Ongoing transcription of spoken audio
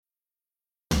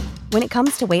When it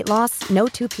comes to weight loss, no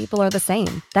two people are the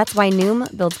same. That's why Noom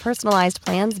builds personalized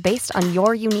plans based on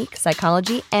your unique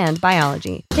psychology and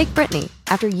biology. Take Brittany.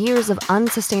 After years of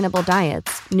unsustainable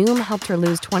diets, Noom helped her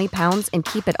lose 20 pounds and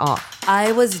keep it off.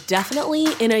 I was definitely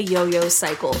in a yo-yo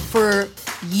cycle for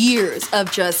years of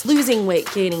just losing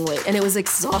weight, gaining weight, and it was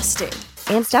exhausting.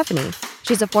 And Stephanie.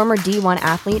 She's a former D1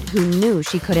 athlete who knew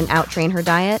she couldn't out-train her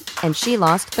diet, and she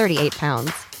lost 38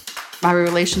 pounds. My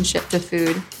relationship to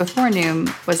food before Noom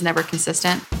was never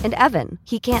consistent. And Evan,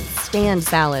 he can't stand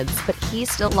salads, but he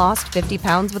still lost 50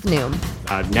 pounds with Noom.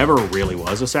 I never really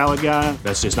was a salad guy.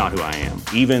 That's just not who I am.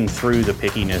 Even through the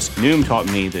pickiness, Noom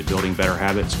taught me that building better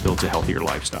habits builds a healthier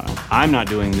lifestyle. I'm not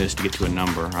doing this to get to a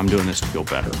number. I'm doing this to feel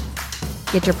better.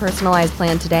 Get your personalized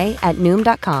plan today at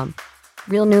Noom.com.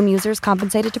 Real Noom users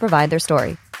compensated to provide their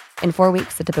story. In 4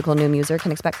 weeks, the typical Noom user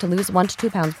can expect to lose 1 to 2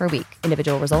 pounds per week.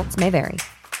 Individual results may vary.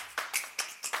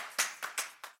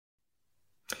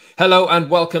 Hello and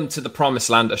welcome to The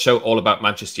Promised Land, a show all about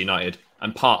Manchester United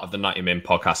and part of the 90 Min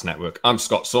podcast network. I'm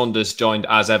Scott Saunders, joined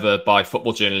as ever by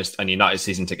football journalist and United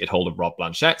season ticket holder Rob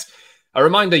Blanchette. A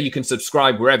reminder, you can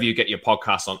subscribe wherever you get your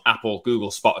podcasts on Apple,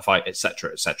 Google, Spotify,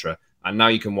 etc., etc. And now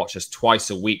you can watch us twice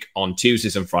a week on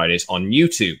Tuesdays and Fridays on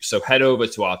YouTube. So head over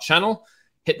to our channel,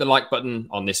 hit the like button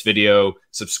on this video,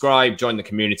 subscribe, join the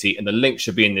community, and the link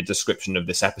should be in the description of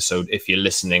this episode if you're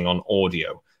listening on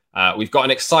audio. We've got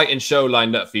an exciting show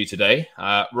lined up for you today.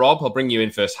 Rob, I'll bring you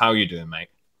in first. How are you doing, mate?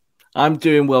 I'm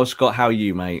doing well, Scott. How are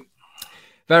you, mate?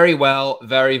 Very well.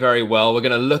 Very, very well. We're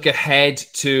going to look ahead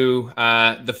to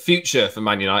the future for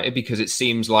Man United because it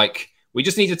seems like we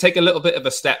just need to take a little bit of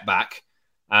a step back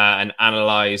and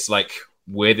analyse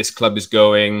where this club is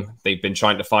going. They've been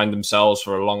trying to find themselves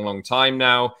for a long, long time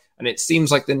now, and it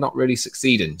seems like they're not really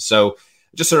succeeding. So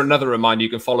just sort of another reminder, you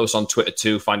can follow us on Twitter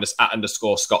too. Find us at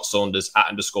 _Scott Saunders, at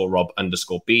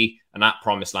 _Rob_B, and at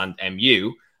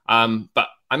PromiseLandMU. But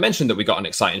I mentioned that we got an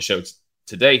exciting show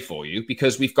today for you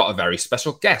because we've got a very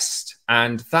special guest.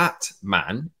 And that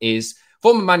man is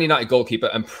former Man United goalkeeper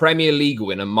and Premier League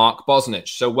winner Mark Bosnich.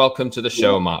 So welcome to the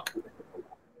show, Mark.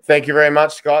 Thank you very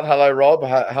much, Scott. Hello, Rob.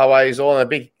 How are you all? And a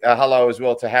big hello as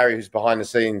well to Harry, who's behind the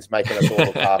scenes making us all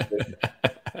look after.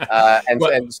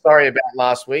 And sorry about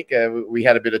last week. We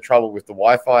had a bit of trouble with the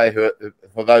Wi-Fi.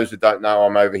 For those who don't know,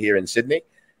 I'm over here in Sydney.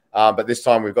 But this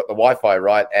time we've got the Wi-Fi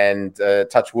right. And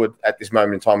touch wood, at this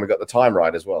moment in time, we've got the time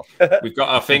right as well. We've got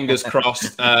our fingers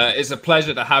crossed. It's a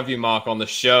pleasure to have you, Mark, on the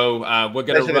show. We're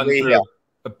going to run through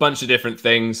a bunch of different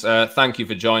things. Thank you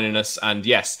for joining us. And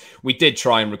yes, we did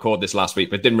try and record this last week,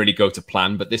 but didn't really go to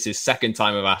plan. But this is second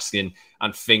time of asking,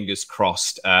 and fingers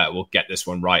crossed we'll get this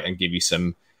one right and give you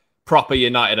some proper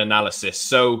United analysis.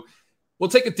 So we'll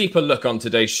take a deeper look on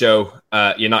today's show,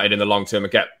 United in the long term,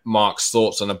 and get Mark's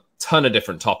thoughts on a ton of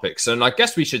different topics. And I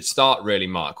guess we should start really,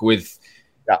 Mark, with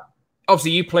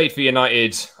obviously you played for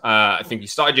United. I think you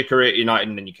started your career at United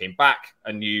and then you came back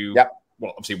and you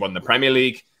obviously won the Premier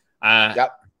League.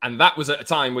 And that was at a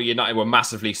time where United were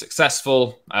massively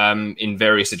successful in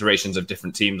various iterations of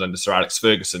different teams under Sir Alex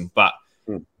Ferguson. But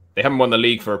they haven't won the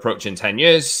league for approaching 10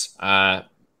 years.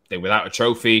 They're without a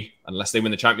trophy unless they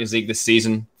win the Champions League this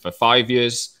season for 5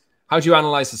 years. How do you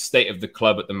analyse the state of the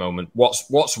club at the moment?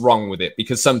 What's wrong with it?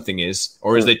 Because something is,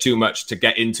 or is there too much to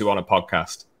get into on a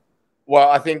podcast? Well,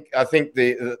 I think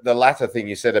the latter thing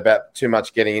you said about too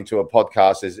much getting into a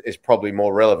podcast is probably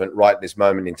more relevant right at this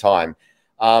moment in time.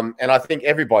 And I think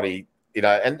everybody,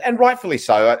 and rightfully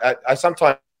so. I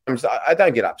sometimes I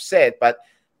don't get upset, but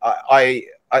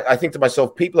I think to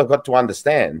myself, people have got to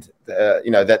understand, that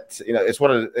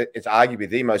it's arguably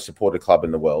the most supported club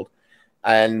in the world,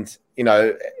 and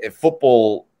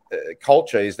football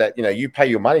culture is that you pay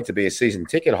your money to be a season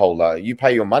ticket holder, you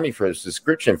pay your money for a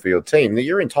subscription for your team, that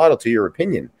you're entitled to your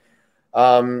opinion,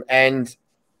 and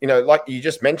like you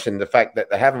just mentioned, the fact that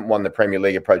they haven't won the Premier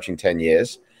League approaching 10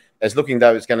 years. It's looking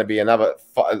though it's going to be another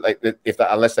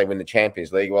unless they win the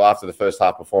Champions League. Well, after the first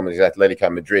half performance at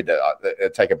Atletico Madrid,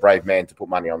 take a brave man to put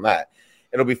money on that.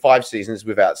 It'll be 5 seasons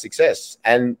without success.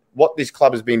 And what this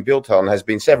club has been built on has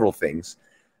been several things,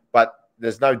 but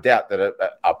there's no doubt that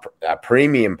a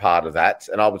premium part of that,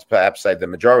 and I would perhaps say the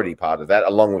majority part of that,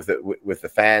 along with the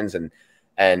fans and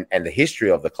the history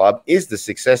of the club, is the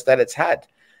success that it's had.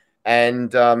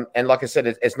 And like I said,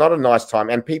 it's not a nice time,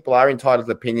 and people are entitled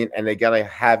to opinion, and they're going to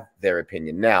have their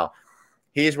opinion. Now,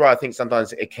 here's where I think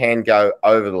sometimes it can go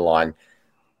over the line.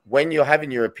 When you're having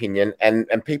your opinion and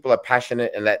people are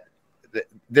passionate, and that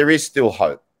there is still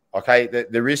hope, okay?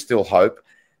 There is still hope,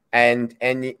 and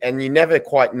you never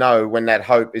quite know when that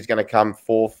hope is going to come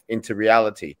forth into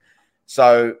reality.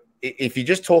 So, if you're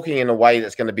just talking in a way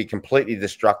that's going to be completely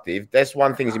destructive, that's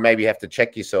one thing you maybe have to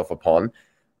check yourself upon.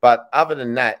 But other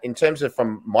than that, in terms of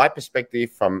from my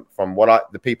perspective, from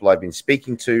what the people I've been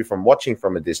speaking to, from watching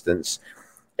from a distance,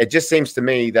 it just seems to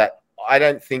me that I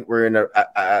don't think we're in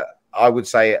I would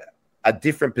say, a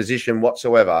different position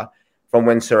whatsoever from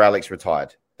when Sir Alex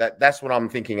retired. That's what I'm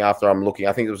thinking after I'm looking.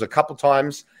 I think there was a couple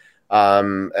times,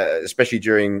 especially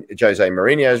during Jose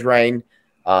Mourinho's reign,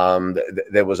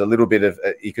 there was a little bit of,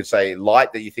 you could say,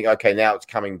 light that you think, okay, now it's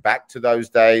coming back to those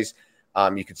days.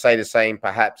 You could say the same,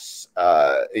 perhaps,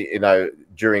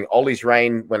 during Ollie's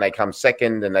reign when they come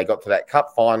second and they got to that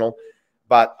cup final.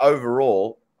 But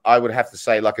overall, I would have to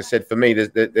say, like I said, for me,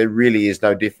 there really is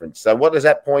no difference. So what does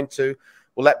that point to?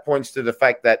 Well, that points to the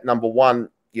fact that, number one,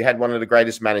 you had one of the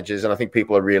greatest managers, and I think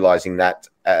people are realizing that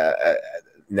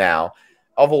now,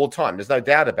 of all time. There's no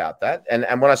doubt about that. And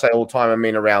when I say all time, I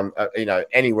mean around,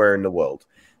 anywhere in the world,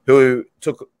 who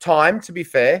took time, to be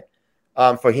fair,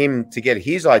 for him to get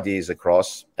his ideas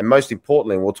across. And most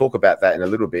importantly, and we'll talk about that in a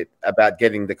little bit, about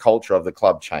getting the culture of the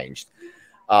club changed.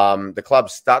 The club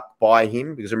stuck by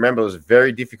him because, remember, it was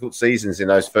very difficult seasons in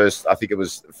those first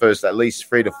at least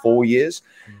 3 to 4 years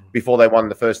before they won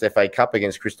the first FA Cup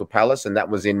against Crystal Palace. And that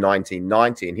was in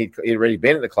 1990. And he'd already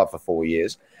been at the club for 4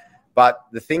 years. But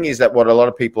the thing is that what a lot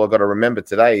of people have got to remember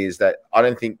today is that I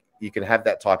don't think you can have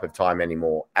that type of time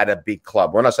anymore at a big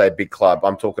club. When I say a big club,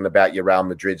 I'm talking about your Real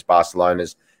Madrids,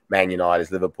 Barcelona's, Man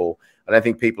Utd's, Liverpool. I don't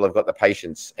think people have got the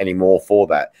patience anymore for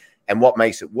that. And what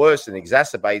makes it worse and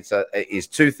exacerbates is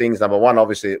two things. Number one,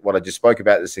 obviously, what I just spoke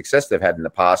about, the success they've had in the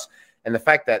past. And the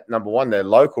fact that, number one, their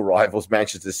local rivals,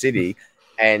 Manchester City,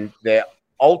 and their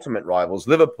ultimate rivals,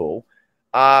 Liverpool,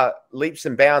 are leaps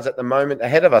and bounds at the moment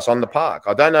ahead of us on the park.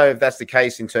 I don't know if that's the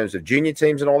case in terms of junior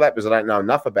teams and all that, because I don't know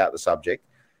enough about the subject.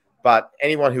 But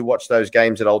anyone who watched those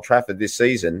games at Old Trafford this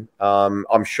season,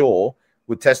 I'm sure,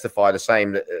 would testify the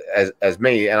same as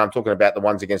me. And I'm talking about the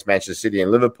ones against Manchester City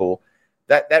and Liverpool.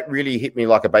 That really hit me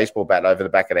like a baseball bat over the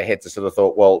back of the head to sort of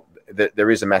thought, well,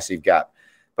 there is a massive gap.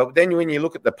 But then when you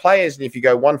look at the players, and if you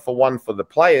go one for one for the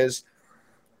players,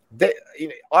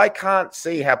 I can't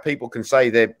see how people can say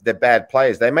they're bad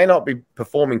players. They may not be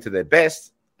performing to their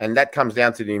best, and that comes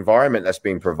down to the environment that's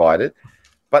being provided.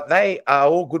 But they are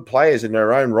all good players in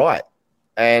their own right.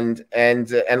 And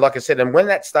like I said, and when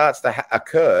that starts to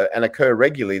occur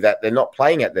regularly, that they're not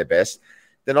playing at their best,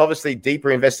 then obviously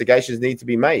deeper investigations need to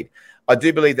be made. I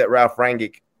do believe that Ralf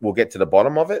Rangnick will get to the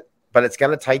bottom of it, but it's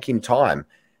going to take him time.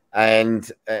 And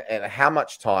how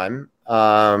much time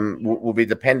will be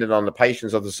dependent on the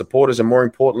patience of the supporters and, more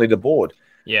importantly, the board.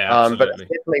 Yeah, but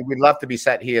definitely we'd love to be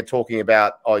sat here talking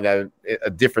about,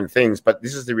 different things, but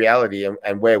this is the reality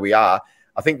and where we are.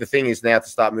 I think the thing is now to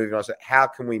start moving on. So how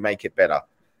can we make it better?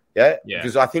 Yeah.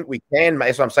 Because I think we can.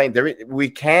 That's what I'm saying. We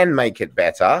can make it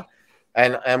better.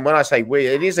 And when I say we,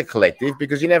 it is a collective,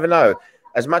 because you never know.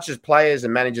 As much as players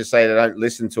and managers say they don't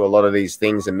listen to a lot of these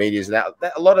things and media,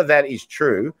 a lot of that is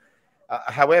true.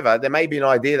 However, there may be an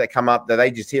idea that come up that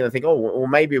they just hear and think, oh, well,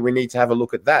 maybe we need to have a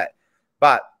look at that.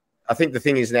 But I think the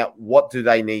thing is now, what do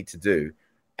they need to do?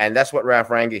 And that's what Ralf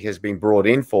Rangnick has been brought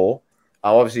in for.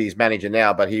 Obviously, he's manager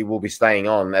now, but he will be staying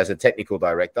on as a technical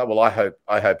director. Well, I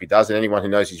hope he does, and anyone who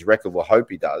knows his record will hope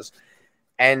he does.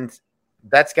 And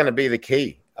that's going to be the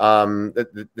key.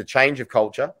 The change of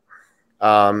culture.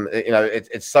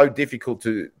 It's so difficult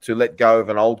to let go of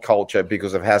an old culture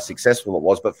because of how successful it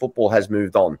was, but football has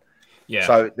moved on. Yeah.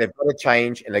 So they've got to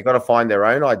change, and they've got to find their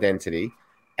own identity,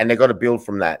 and they've got to build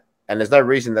from that. And there's no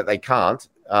reason that they can't,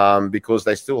 because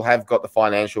they still have got the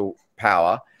financial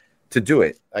power to do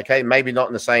it. Okay, maybe not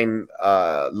in the same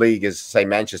league as, say,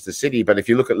 Manchester City, but if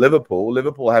you look at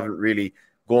Liverpool haven't really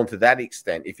gone to that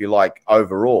extent, if you like,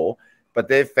 overall. But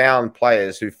they've found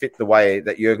players who fit the way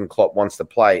that Jurgen Klopp wants to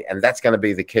play, and that's going to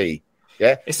be the key.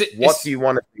 Yeah. What do you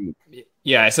want to be?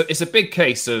 Yeah, it's a big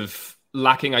case of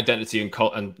lacking identity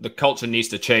and the culture needs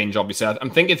to change. Obviously, I'm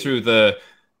thinking through the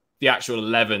actual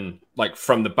 11, like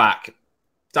from the back.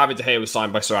 David De Gea was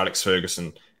signed by Sir Alex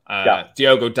Ferguson.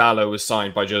 Diogo Dalot was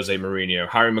signed by Jose Mourinho.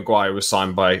 Harry Maguire was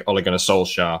signed by Ole Gunnar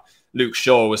Solskjaer. Luke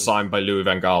Shaw was signed by Louis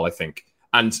van Gaal, I think.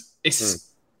 And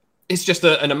it's just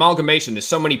an amalgamation. There's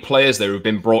so many players there who've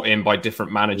been brought in by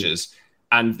different managers,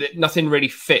 and nothing really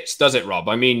fits, does it, Rob?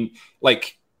 I mean,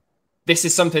 like, this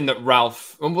is something that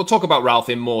Ralf, and we'll talk about Ralf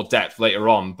in more depth later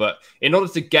on, but in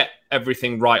order to get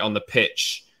everything right on the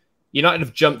pitch, United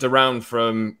have jumped around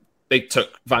from, they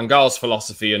took Van Gaal's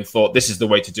philosophy and thought this is the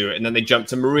way to do it, and then they jumped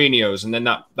to Mourinho's, and then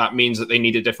that means that they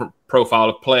need a different profile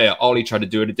of player. Ollie tried to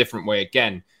do it a different way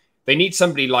again. They need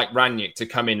somebody like Rangnick to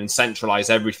come in and centralize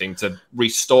everything to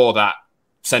restore that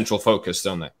central focus,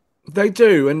 don't they? They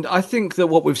do. And I think that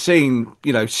what we've seen,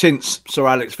 since Sir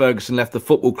Alex Ferguson left the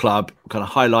football club, kind of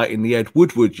highlighting the Ed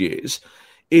Woodward years,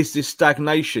 is this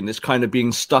stagnation, this kind of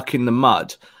being stuck in the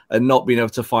mud and not being able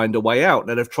to find a way out.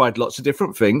 Now, they've tried lots of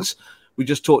different things. We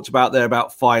just talked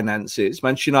about finances.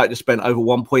 Manchester United have spent over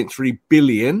 1.3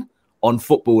 billion on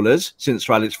footballers since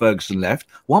Sir Alex Ferguson left.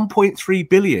 1.3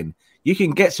 billion. You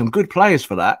can get some good players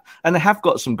for that, and they have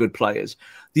got some good players.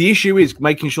 The issue is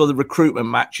making sure the recruitment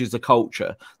matches the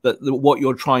culture, what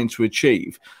you're trying to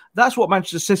achieve. That's what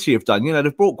Manchester City have done.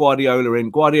 They've brought Guardiola in.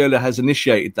 Guardiola has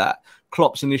initiated that.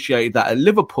 Klopp's initiated that. At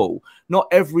Liverpool, not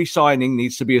every signing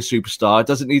needs to be a superstar. It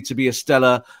doesn't need to be a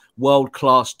stellar,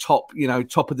 world-class, top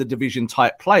of the division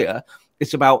type player.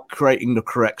 It's about creating the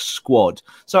correct squad.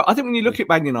 So I think when you look at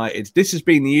Man United, this has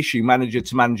been the issue, manager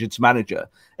to manager to manager.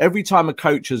 Every time a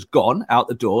coach has gone out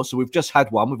the door, so we've just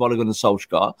had one with Ole Gunnar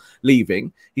Solskjaer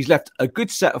leaving, he's left a good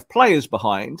set of players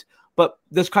behind, but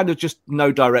there's kind of just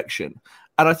no direction.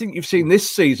 And I think you've seen this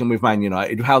season with Man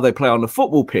United, how they play on the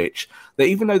football pitch, that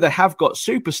even though they have got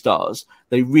superstars,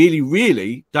 they really,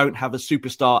 really don't have a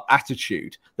superstar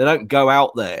attitude. They don't go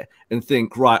out there and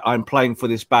think, right, I'm playing for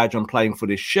this badge, I'm playing for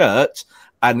this shirt,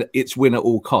 and it's win at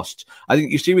all costs. I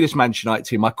think you see with this Manchester United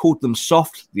team, I called them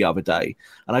soft the other day,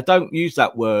 and I don't use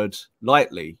that word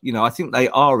lightly. I think they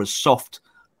are a soft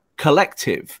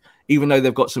collective, even though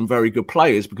they've got some very good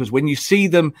players, because when you see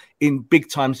them in big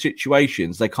time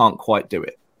situations, they can't quite do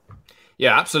it.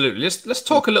 Yeah, absolutely. Let's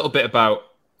talk a little bit about,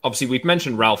 obviously we've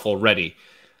mentioned Ralf already.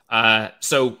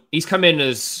 So he's come in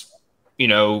as,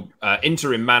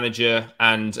 interim manager.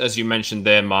 And as you mentioned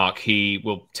there, Mark, he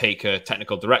will take a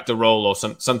technical director role or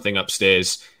something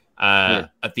upstairs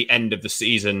at the end of the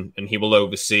season. And he will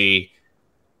oversee,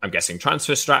 I'm guessing,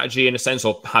 transfer strategy in a sense,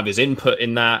 or have his input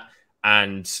in that.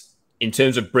 And in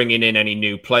terms of bringing in any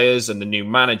new players and the new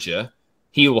manager,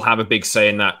 he will have a big say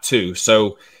in that too.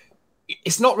 So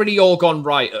it's not really all gone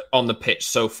right on the pitch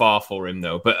so far for him,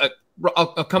 though. But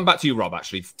I'll come back to you, Rob,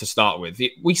 actually, to start with.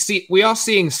 We are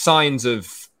seeing signs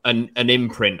of an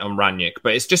imprint on Rangnick,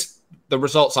 but it's just the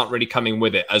results aren't really coming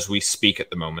with it as we speak at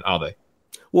the moment, are they?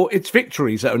 Well, it's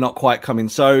victories that are not quite coming.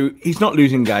 So he's not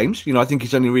losing games. I think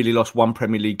he's only really lost one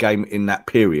Premier League game in that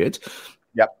period.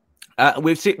 Yep.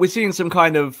 We're seeing some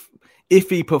kind of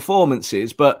iffy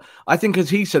performances, but I think, as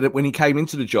he said it when he came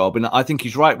into the job, and I think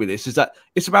he's right with this, is that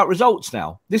it's about results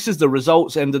now. This is the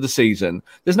results end of the season.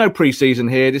 There's no pre-season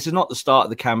here. This is not the start of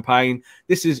the campaign.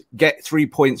 This is get 3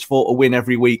 points for a win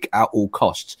every week at all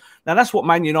costs. Now, that's what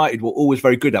Man United were always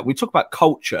very good at. We talk about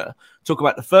culture, talk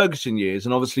about the Ferguson years,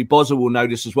 and obviously Bozza will know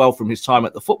this as well from his time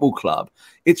at the football club.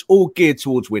 It's all geared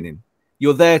towards winning.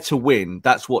 You're there to win.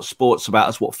 That's what sport's about.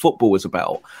 That's what football is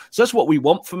about. So that's what we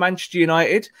want for Manchester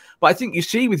United. But I think you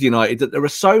see with United that there are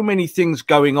so many things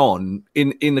going on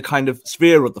in the kind of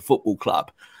sphere of the football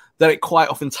club that it quite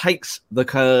often takes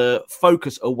the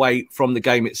focus away from the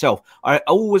game itself. I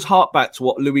always hark back to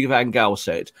what Louis van Gaal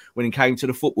said when he came to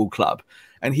the football club.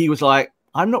 And he was like,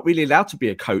 I'm not really allowed to be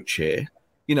a coach here.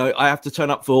 I have to turn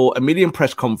up for a million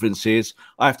press conferences.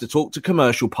 I have to talk to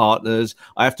commercial partners.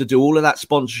 I have to do all of that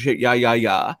sponsorship,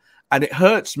 and it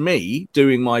hurts me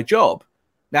doing my job.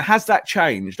 Now, has that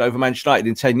changed over Manchester United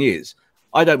in 10 years?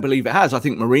 I don't believe it has. I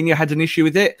think Mourinho had an issue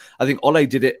with it. I think Ole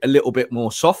did it a little bit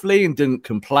more softly and didn't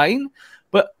complain.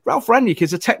 But Ralf Rangnick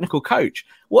is a technical coach.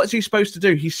 What is he supposed to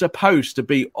do? He's supposed to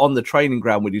be on the training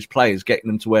ground with his players, getting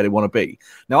them to where they want to be.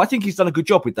 Now, I think he's done a good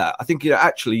job with that. I think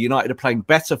actually United are playing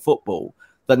better football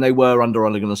than they were under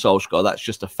Ole Gunnar Solskjaer. That's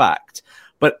just a fact.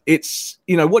 But it's,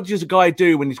 what does a guy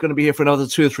do when he's going to be here for another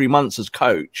 2 or 3 months as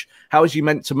coach? How is he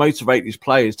meant to motivate his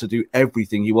players to do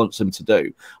everything he wants them to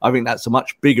do? I think that's a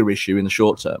much bigger issue in the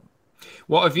short term.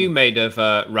 What have you made of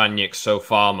Rangnick so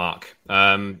far, Mark?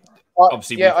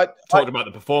 Obviously, we've talked about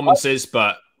the performances,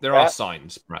 but there are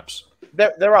signs, perhaps.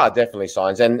 There are definitely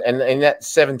signs. And in that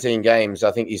 17 games,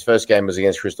 I think his first game was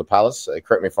against Crystal Palace.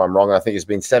 Correct me if I'm wrong. I think it's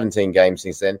been 17 games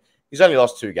since then. He's only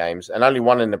lost 2 games and only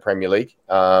one in the Premier League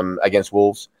against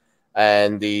Wolves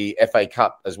and the FA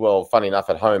Cup as well, funny enough,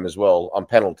 at home as well on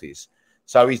penalties.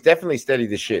 So he's definitely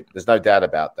steadied the ship. There's no doubt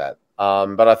about that.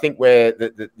 But I think where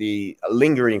the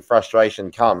lingering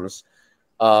frustration comes,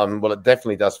 well, it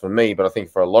definitely does for me, but I think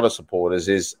for a lot of supporters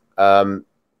is, for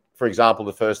example,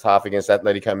 the first half against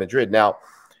Atletico Madrid. Now,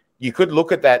 you could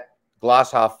look at that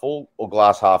glass half full or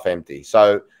glass half empty.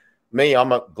 So me,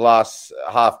 I'm a glass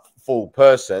half full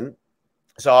person.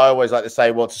 So I always like to say,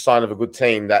 well, it's a sign of a good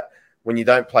team that when you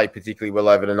don't play particularly well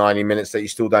over the 90 minutes that you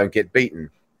still don't get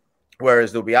beaten.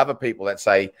 Whereas there'll be other people that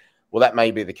say, well, that may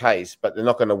be the case, but they're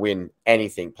not going to win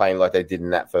anything playing like they did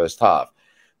in that first half.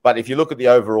 But if you look at the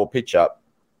overall picture,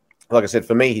 like I said,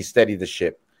 for me, he steadied the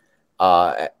ship.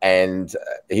 and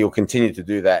he'll continue to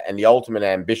do that. And the ultimate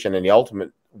ambition and the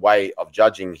ultimate way of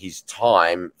judging his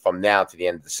time from now to the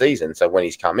end of the season, so when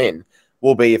he's come in,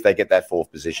 will be if they get that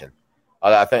 4th position.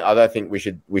 I don't think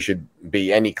we should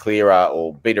be any clearer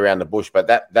or beat around the bush, but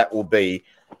that will be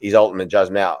his ultimate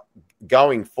judgment. Now,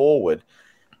 going forward,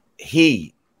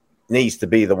 he needs to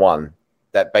be the one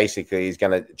that basically is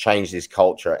going to change this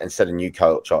culture and set a new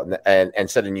culture and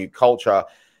set a new culture.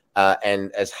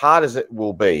 And as hard as it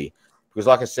will be, because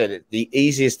like I said, the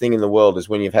easiest thing in the world is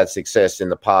when you've had success in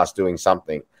the past doing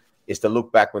something, is to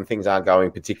look back when things aren't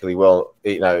going particularly well,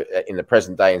 in the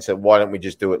present day, and say, why don't we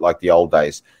just do it like the old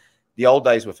days? The old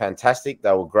days were fantastic.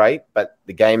 They were great, but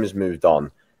the game has moved on.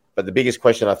 But the biggest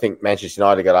question I think Manchester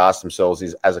United got to ask themselves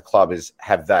is, as a club, is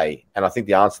have they? And I think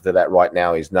the answer to that right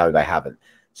now is no, they haven't.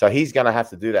 So he's going to have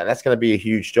to do that. And that's going to be a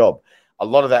huge job. A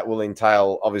lot of that will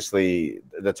entail, obviously,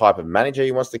 the type of manager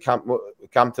he wants to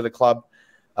come to the club,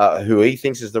 who he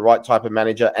thinks is the right type of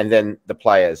manager, and then the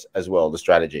players as well, the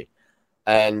strategy.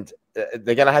 And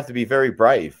they're going to have to be very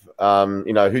brave.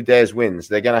 Who dares wins.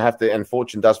 They're going to have to, and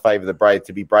fortune does favour the brave,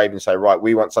 to be brave and say, right,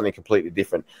 we want something completely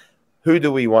different. Who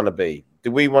do we want to be?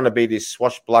 Do we want to be this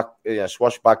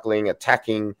swashbuckling,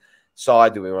 attacking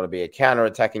side? Do we want to be a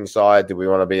counter-attacking side? Do we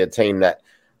want to be a team that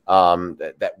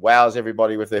wows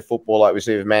everybody with their football like we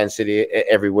see with Man City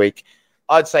every week?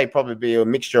 I'd say probably be a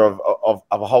mixture of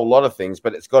a whole lot of things,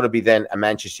 but it's got to be then a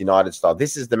Manchester United style.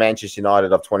 This is the Manchester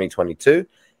United of 2022.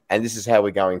 And this is how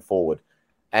we're going forward.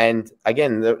 And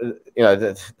again, the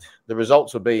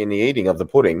results will be in the eating of the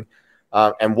pudding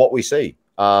and what we see.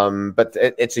 But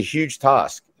it's a huge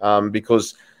task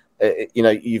because,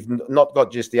 you've not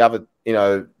got just the other,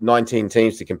 19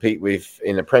 teams to compete with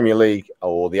in the Premier League,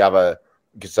 or the other,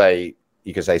 you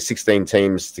could say 16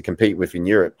 teams to compete with in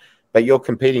Europe. But you're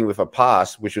competing with a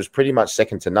past which was pretty much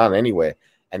second to none anywhere.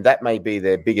 And that may be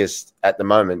their biggest, at the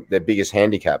moment, their biggest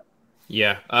handicap.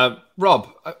 Yeah. Rob,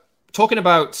 talking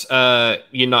about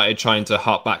United trying to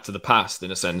hark back to the past,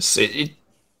 in a sense, it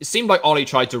seemed like Ollie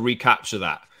tried to recapture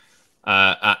that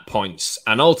at points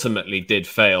and ultimately did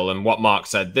fail. And what Mark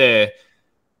said there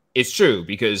is true,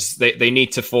 because they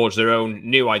need to forge their own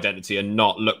new identity and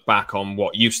not look back on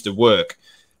what used to work.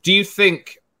 Do you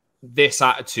think this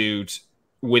attitude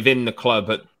within the club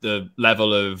at the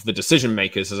level of the decision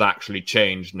makers has actually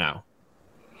changed now?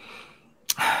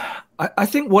 I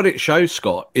think what it shows,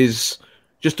 Scott, is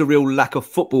just a real lack of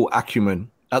football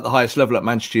acumen at the highest level at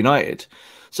Manchester United.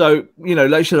 So, like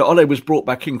you said, Ole was brought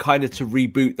back in kind of to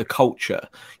reboot the culture,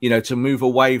 to move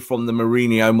away from the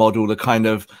Mourinho model, the kind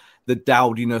of the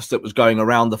dowdiness that was going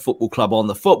around the football club on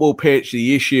the football pitch,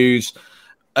 the issues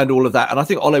and all of that. And I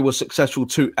think Ole was successful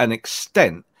to an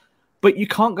extent, but you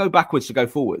can't go backwards to go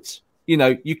forwards.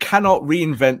 You cannot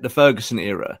reinvent the Ferguson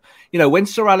era. When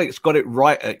Sir Alex got it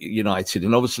right at United,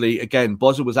 and obviously, again,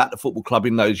 Boswell was at the football club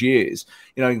in those years,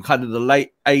 in kind of the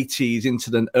late 80s into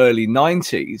the early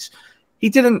 90s, he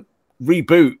didn't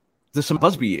reboot the St.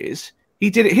 Busby years. He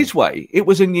did it his way. It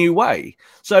was a new way.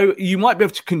 So you might be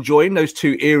able to conjoin those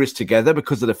two eras together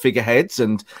because of the figureheads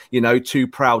and, two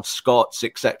proud Scots,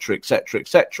 etc., etc.,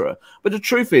 etc. But the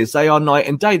truth is they are night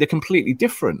and day. They're completely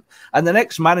different. And the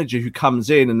next manager who comes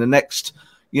in and the next,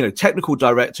 technical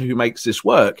director who makes this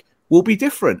work will be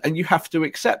different. And you have to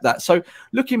accept that. So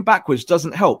looking backwards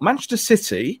doesn't help. Manchester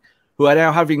City, who are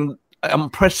now having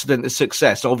unprecedented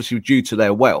success, obviously due to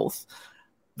their wealth,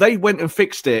 they went and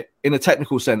fixed it in a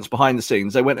technical sense behind the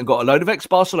scenes. They went and got a load of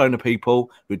ex-Barcelona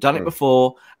people who'd done it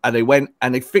before, and they went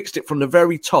and they fixed it from the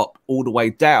very top all the way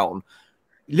down.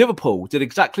 Liverpool did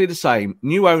exactly the same.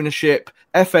 New ownership,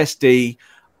 FSD,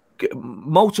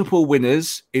 multiple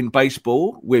winners in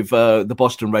baseball with the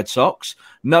Boston Red Sox,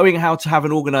 knowing how to have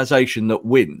an organisation that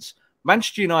wins.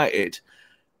 Manchester United,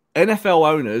 NFL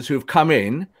owners who have come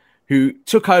in, who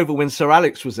took over when Sir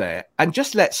Alex was there, and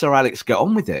just let Sir Alex get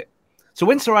on with it. So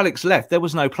when Sir Alex left, there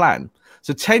was no plan.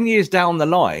 So 10 years down the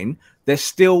line, they're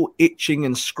still itching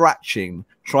and scratching,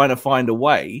 trying to find a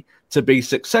way to be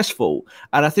successful.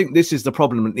 And I think this is the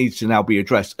problem that needs to now be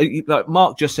addressed. Like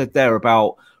Mark just said there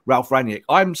about Ralf Rangnick,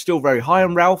 I'm still very high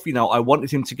on Ralf. I wanted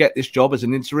him to get this job as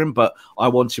an interim, but I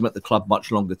want him at the club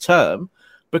much longer term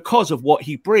because of what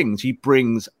he brings. He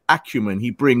brings acumen.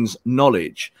 He brings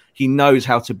knowledge. He knows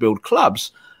how to build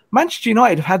clubs. Manchester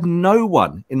United have had no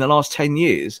one in the last 10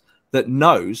 years that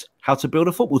knows how to build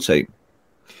a football team.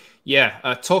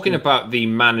 Yeah, talking about the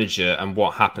manager and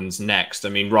what happens next. I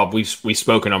mean, Rob, we've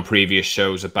spoken on previous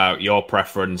shows about your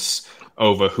preference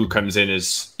over who comes in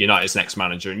as United's next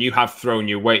manager, and you have thrown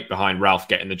your weight behind Ralf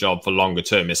getting the job for longer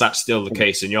term. Is that still the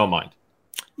case in your mind?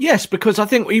 Yes, because I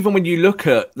think even when you look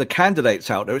at the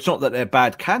candidates out there, it's not that they're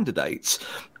bad candidates.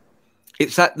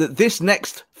 It's that this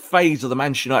next phase of the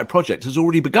Manchester United project has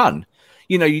already begun.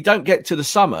 You know, you don't get to the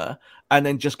summer and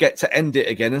then just get to end it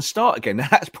again and start again.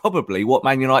 That's probably what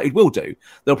Man United will do.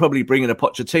 They'll probably bring in a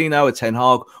Pochettino, a Ten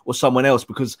Hag, or someone else,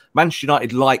 because Manchester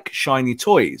United like shiny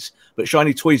toys, but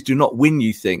shiny toys do not win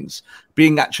you things.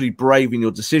 Being actually brave in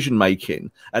your decision making,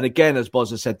 and again, as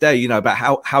Boz has said there, you know,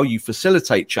 about how you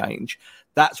facilitate change.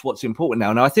 That's what's important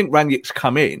now. Now, I think Rangnick's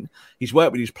come in. He's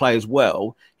worked with his players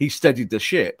well. He's steadied the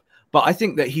ship. But I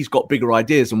think that he's got bigger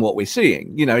ideas than what we're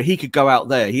seeing. You know, he could go out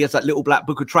there. He has that little black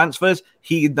book of transfers.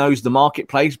 He knows the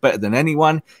marketplace better than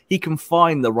anyone. He can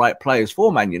find the right players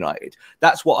for Man United.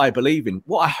 That's what I believe in.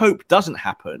 What I hope doesn't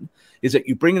happen is that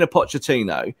you bring in a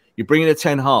Pochettino, you bring in a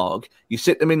Ten Hag, you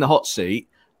sit them in the hot seat,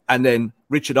 and then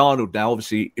Richard Arnold, now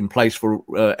obviously in place for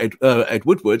Ed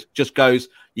Woodward, just goes,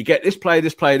 you get this player,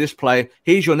 this player, this player.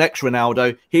 Here's your next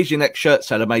Ronaldo. Here's your next shirt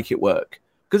seller. Make it work.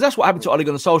 Because that's what happened to Ole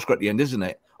Gunnar Solskjaer at the end, isn't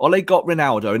it? Ole got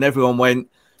Ronaldo and everyone went,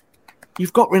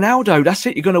 you've got Ronaldo. That's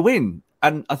it. You're going to win.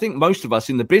 And I think most of us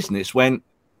in the business went,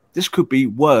 this could be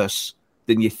worse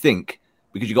than you think,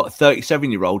 because you've got a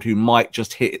 37-year-old who might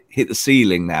just hit the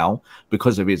ceiling now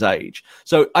because of his age.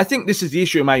 So I think this is the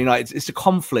issue of Man United. It's a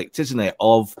conflict, isn't it,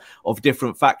 of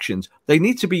different factions. They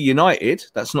need to be united.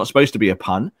 That's not supposed to be a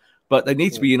pun, but they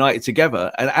need to be united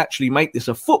together and actually make this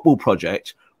a football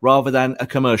project rather than a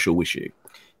commercial issue.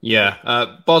 Yeah.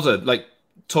 Bozza, like,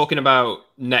 talking about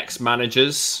next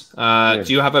managers, do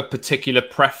you have a particular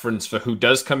preference for who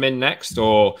does come in next,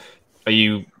 or are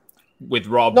you with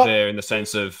Rob there in the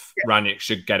sense of Rangnick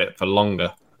should get it for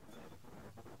longer?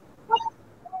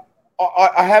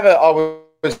 I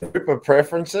was a group of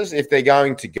preferences if they're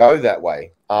going to go that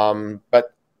way.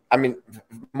 But I mean,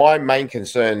 my main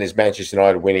concern is Manchester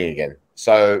United winning again.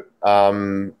 So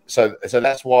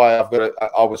that's why I've got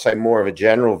I would say more of a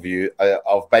general view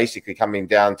of basically coming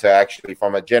down to actually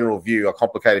from a general view, a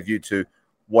complicated view, to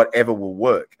whatever will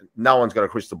work. No one's got a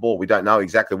crystal ball. We don't know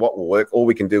exactly what will work. All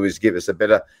we can do is give us a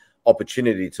better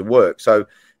opportunity to work. So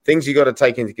things you got to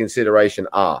take into consideration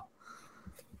are,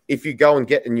 if you go and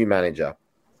get a new manager,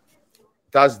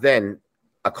 does then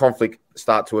a conflict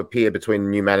start to appear between the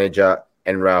new manager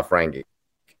and Ralf Rangnick?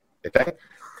 Okay.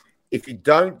 If you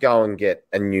don't go and get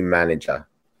a new manager,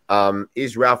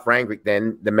 is Ralf Rangnick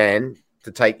then the man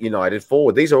to take United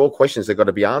forward? These are all questions that got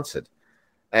to be answered.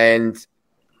 And,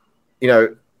 you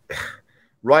know,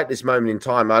 right this moment in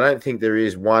time, I don't think there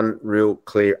is one real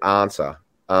clear answer.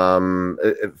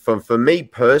 For me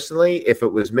personally, if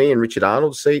it was me in Richard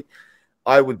Arnold's seat,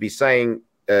 I would be saying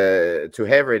to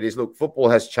whoever it is, look, football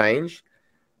has changed.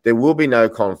 There will be no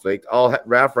conflict.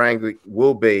 Ralf Rangnick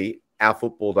will be our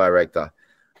football director.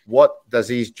 What does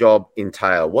his job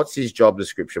entail? What's his job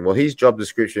description? Well, his job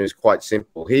description is quite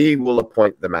simple. He will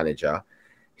appoint the manager.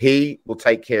 He will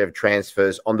take care of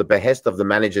transfers on the behest of the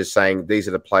manager, saying, these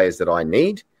are the players that I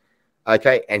need.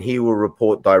 Okay. And he will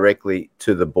report directly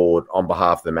to the board on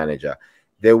behalf of the manager.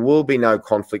 There will be no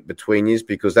conflict between you,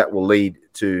 because that will lead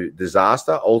to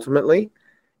disaster ultimately.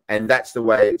 And that's the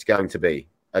way it's going to be.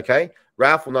 Okay.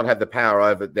 Ralf will not have the power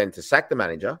over then to sack the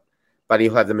manager, but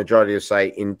he'll have the majority of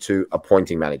say into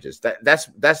appointing managers.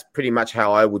 That's pretty much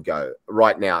how I would go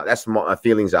right now. That's what my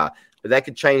feelings are. But that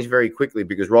could change very quickly,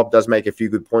 because Rob does make a few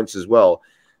good points as well.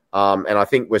 And I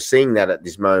think we're seeing that at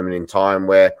this moment in time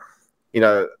where, you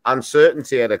know,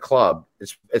 uncertainty at a club,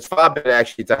 it's far better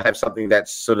actually to have something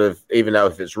that's sort of, even though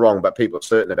if it's wrong, but people are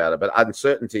certain about it. But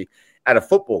uncertainty at a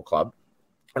football club,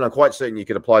 and I'm quite certain you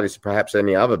could apply this to perhaps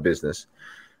any other business,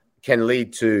 can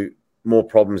lead to more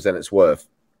problems than it's worth.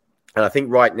 And I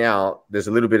think right now there's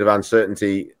a little bit of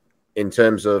uncertainty in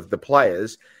terms of the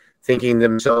players thinking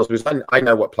themselves, because I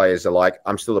know what players are like.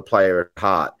 I'm still a player at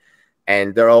heart.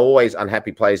 And there are always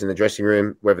unhappy players in the dressing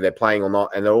room, whether they're playing or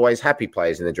not. And there are always happy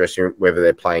players in the dressing room, whether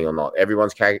they're playing or not.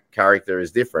 Everyone's character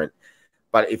is different.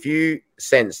 But if you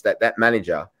sense that that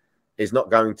manager is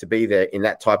not going to be there in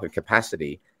that type of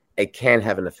capacity, it can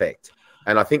have an effect.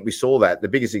 And I think we saw that. The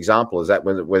biggest example is that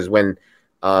when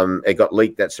it got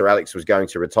leaked that Sir Alex was going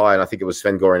to retire, and I think it was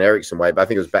Sven-Goran Eriksson way, but I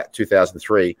think it was back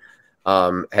 2003,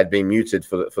 had been muted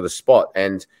for the spot.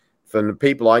 And from the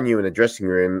people I knew in the dressing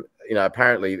room, you know,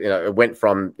 apparently, you know, it went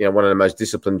from, you know, one of the most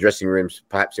disciplined dressing rooms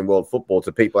perhaps in world football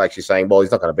to people actually saying, well,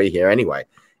 he's not going to be here anyway.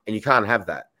 And you can't have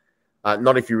that.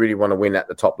 Not if you really want to win at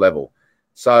the top level.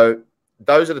 So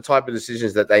those are the type of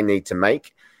decisions that they need to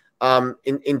make.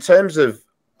 In terms of,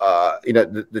 you know,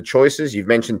 the choices, you've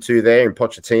mentioned two there in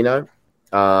Pochettino,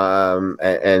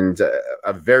 and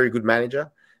a very good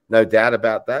manager, no doubt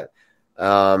about that.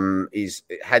 He's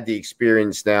had the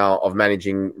experience now of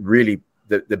managing really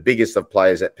the biggest of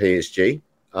players at PSG.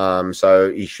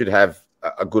 So he should have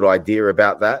a good idea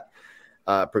about that.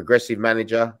 progressive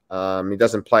manager. He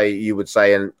doesn't play, you would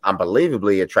say, an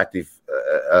unbelievably attractive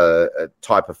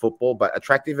type of football, but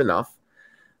attractive enough.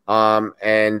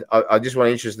 And I just want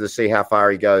interested to see how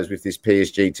far he goes with this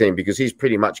PSG team, because he's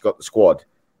pretty much got the squad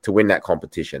to win that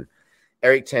competition.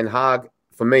 Erik ten Hag,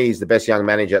 for me, is the best young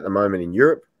manager at the moment in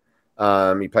Europe.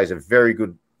 He plays a very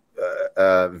good,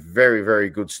 very, very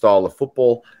good style of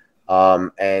football.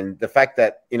 And the fact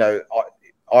that,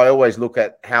 I always look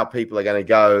at how people are going to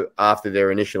go after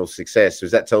their initial success,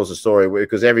 because that tells a story,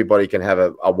 because everybody can have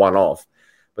a one-off.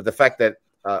 But the fact that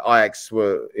Ajax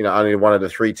were, only one of the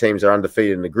 3 teams are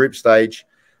undefeated in the group stage,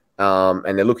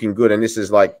 and they're looking good. And this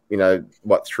is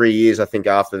 3 years, I think,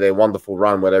 after their wonderful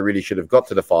run where they really should have got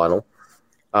to the final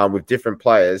with different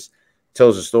players,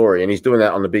 tells a story. And he's doing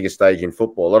that on the biggest stage in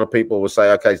football. A lot of people will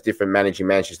say, okay, it's different managing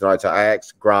Manchester United to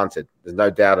Ajax. Granted, there's no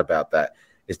doubt about that.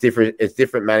 It's different. It's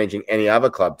different managing any other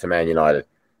club to Man United.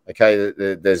 Okay,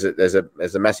 there's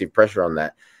a massive pressure on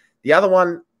that. The other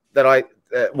one that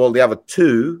the other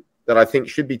 2 that I think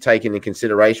should be taken into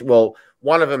consideration. Well,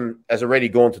 one of them has already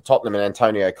gone to Tottenham and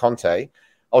Antonio Conte. I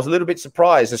was a little bit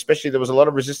surprised, especially there was a lot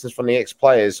of resistance from the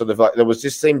ex-players. Sort of like there was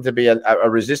just seemed to be a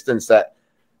resistance that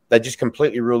they just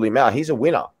completely ruled him out. He's a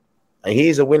winner, and he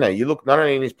is a winner. You look not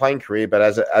only in his playing career but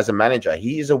as a manager,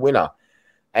 he is a winner,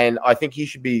 and I think he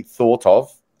should be thought of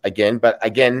again. But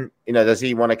again, does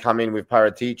he want to come in with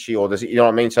Paratici, or does he? You know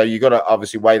what I mean? So you got to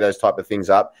obviously weigh those type of things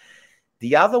up.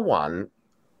 The other one,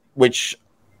 which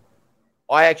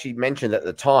I actually mentioned at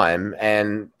the time,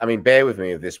 and I mean, bear with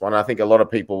me with this one. I think a lot of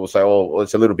people will say, "Oh, well,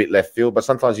 it's a little bit left field," but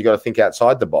sometimes you got to think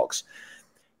outside the box.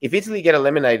 If Italy get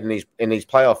eliminated in these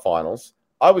playoff finals,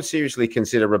 I would seriously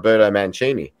consider Roberto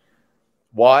Mancini.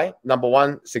 Why? Number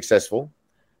one, successful,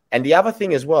 and the other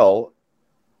thing as well,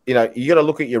 you got to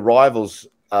look at your rivals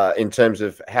in terms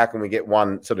of how can we get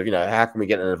one sort of, how can we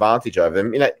get an advantage over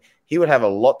them? He would have a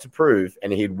lot to prove,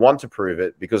 and he'd want to prove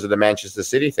it because of the Manchester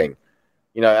City thing.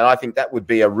 And I think that would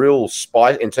be a real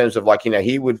spice in terms of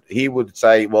he would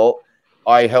say, well,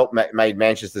 I helped made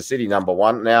Manchester City number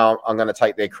one. Now I'm going to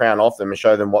take their crown off them and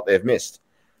show them what they've missed.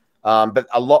 But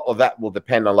a lot of that will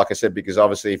depend on, like I said, because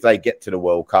obviously if they get to the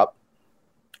World Cup,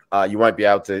 you won't be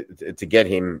able to get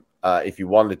him if you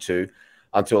wanted to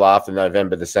until after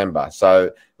November, December.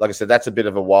 So, like I said, that's a bit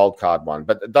of a wild card one.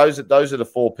 But those are the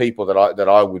 4 people that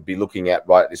I would be looking at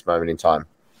right at this moment in time.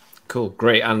 Cool.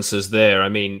 Great answers there. I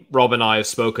mean, Rob and I have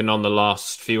spoken on the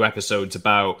last few episodes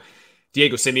about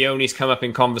Diego Simeone's come up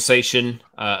in conversation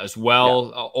as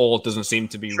well. Yeah. All doesn't seem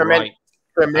to be right.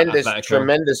 Tremendous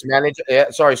manager. Yeah,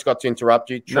 sorry, Scott, to interrupt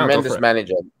you. Tremendous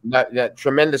manager.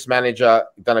 Tremendous manager.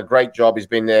 Done a great job. He's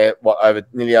been there,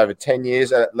 nearly over 10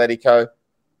 years at Atletico.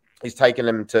 He's taken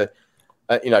them to,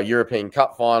 European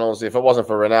Cup finals. If it wasn't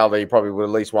for Ronaldo, he probably would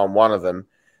have at least won one of them.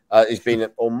 He's been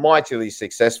almightily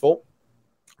successful.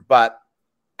 But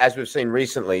as we've seen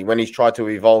recently, when he's tried to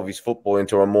evolve his football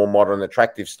into a more modern,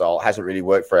 attractive style, it hasn't really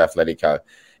worked for Atletico.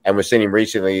 And we've seen him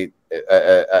recently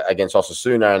against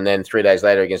Osasuna, and then 3 days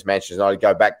later against Manchester United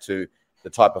go back to the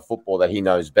type of football that he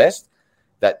knows best,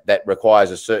 that requires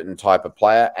a certain type of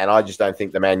player. And I just don't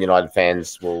think the Man United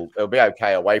fans it'll be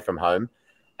okay away from home.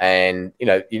 And,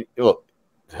 look,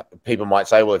 people might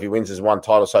say, well, if he wins his one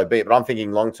title, so be it. But I'm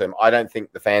thinking long term, I don't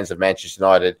think the fans of Manchester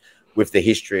United, with the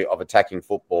history of attacking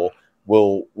football,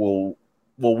 will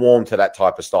warm to that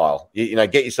type of style.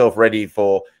 Get yourself ready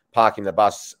for parking the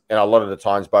bus, a lot of the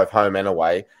times, both home and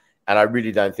away. And I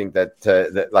really don't think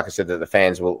that like I said, that the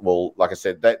fans will like I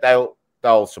said,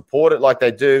 they'll support it like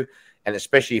they do. And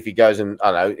especially if he goes and,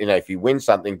 if he wins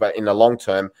something, but in the long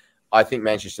term, I think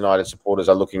Manchester United supporters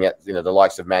are looking at, the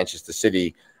likes of Manchester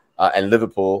City and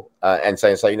Liverpool and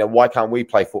saying, why can't we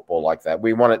play football like that?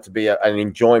 We want it to be an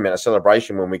enjoyment, a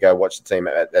celebration when we go watch the team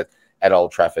at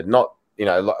Old Trafford. Not,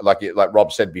 like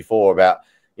Rob said before about,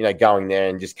 going there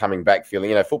and just coming back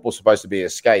feeling, football's supposed to be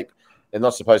escape. They're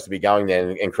not supposed to be going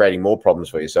there and creating more problems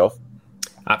for yourself.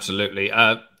 Absolutely.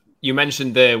 You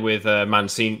mentioned there with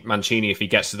Mancini, if he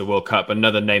gets to the World Cup,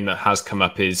 another name that has come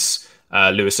up is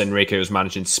Luis Enrique, who's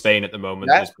managing Spain at the moment.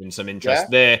 Yeah. There's been some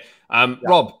interest there.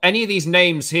 Rob, any of these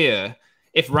names here,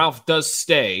 if Ralf does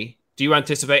stay, do you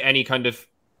anticipate any kind of...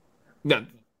 No,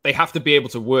 they have to be able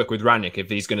to work with Rangnick if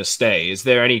he's going to stay. Is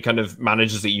there any kind of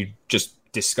managers that you just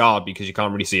discard because you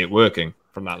can't really see it working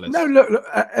from that list? No, look,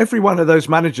 every one of those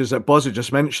managers that Bozza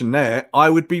just mentioned there, I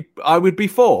would be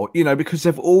for, because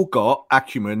they've all got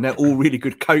acumen. They're all really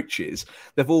good coaches.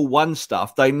 They've all won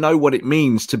stuff. They know what it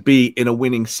means to be in a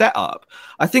winning setup.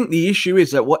 I think the issue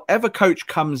is that whatever coach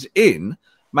comes in,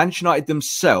 Manchester United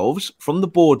themselves, from the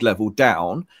board level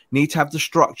down, need to have the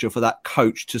structure for that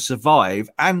coach to survive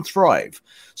and thrive.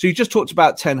 So you just talked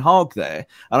about Ten Hag there,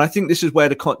 and I think this is where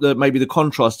maybe the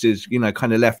contrast is,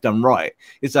 kind of left and right,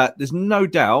 is that there's no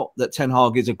doubt that Ten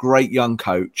Hag is a great young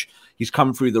coach. He's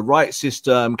come through the right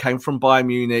system, came from Bayern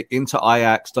Munich into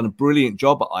Ajax, done a brilliant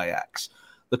job at Ajax.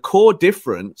 The core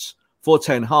difference for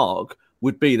Ten Hag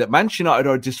would be that Manchester United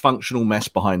are a dysfunctional mess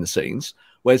behind the scenes,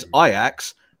 whereas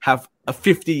Ajax have a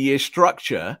 50-year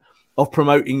structure of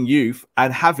promoting youth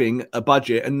and having a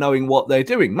budget and knowing what they're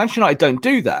doing. Manchester United don't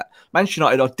do that. Manchester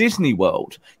United are Disney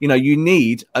World. You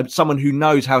need someone who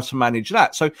knows how to manage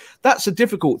that. So that's a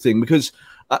difficult thing, because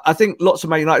I think lots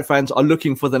of Man United fans are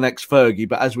looking for the next Fergie,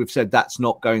 but as we've said, that's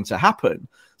not going to happen.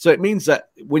 So it means that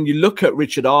when you look at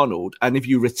Richard Arnold, and if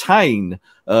you retain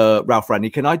Ralf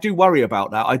Rangnick, and I do worry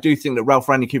about that, I do think that Ralf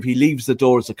Rangnick, if he leaves the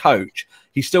door as a coach,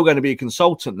 he's still going to be a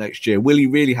consultant next year. Will he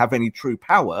really have any true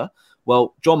power?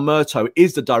 Well, John Murtough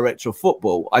is the director of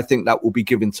football. I think that will be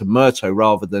given to Murtough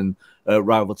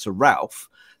rather to Ralph.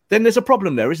 Then there's a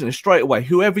problem there, isn't it? Straight away,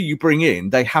 whoever you bring in,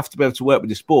 they have to be able to work with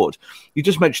this board. You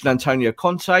just mentioned Antonio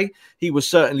Conte. He was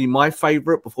certainly my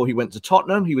favourite before he went to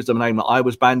Tottenham. He was the name that I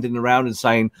was banding around and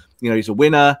saying, he's a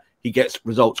winner. He gets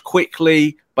results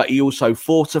quickly, but he also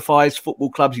fortifies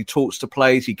football clubs. He talks to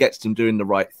players. He gets them doing the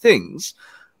right things.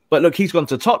 But look, he's gone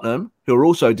to Tottenham, who are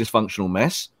also a dysfunctional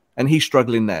mess, and he's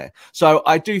struggling there. So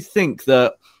I do think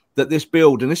that this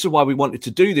build, and this is why we wanted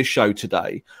to do this show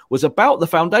today, was about the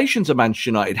foundations of Manchester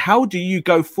United. How do you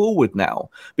go forward now?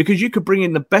 Because you could bring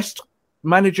in the best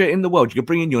manager in the world. You could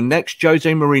bring in your next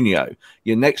Jose Mourinho,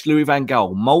 your next Louis van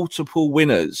Gaal, multiple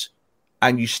winners,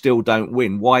 and you still don't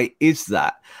win. Why is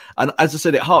that? And as I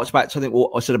said, it harks back to, I think,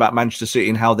 what I said about Manchester City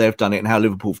and how they've done it and how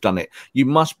Liverpool have done it. You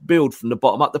must build from the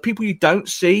bottom up. The people you don't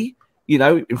see,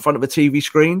 in front of a TV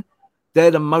screen, they're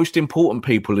the most important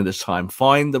people in this time.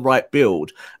 Find the right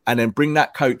build and then bring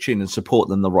that coach in and support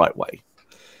them the right way.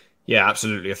 Yeah,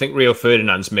 absolutely. I think Rio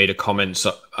Ferdinand's made a comment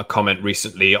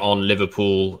recently on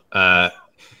Liverpool,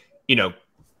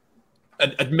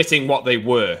 admitting what they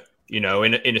were, in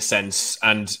a sense,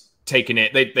 and taking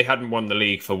it. They hadn't won the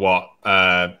league for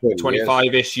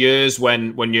 25-ish years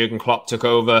when Jurgen Klopp took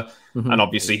over, and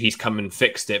obviously he's come and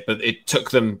fixed it. But it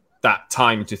took them that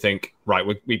time to think, right,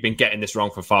 we've been getting this wrong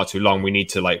for far too long. We need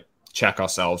to check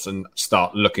ourselves and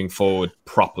start looking forward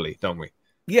proproperly, don't we?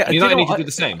 Yeah, United need to do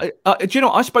the same.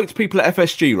 I spoke to people at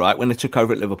FSG, right, when they took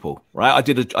over at Liverpool, right? I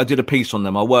did a piece on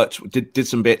them. I did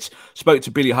some bits, spoke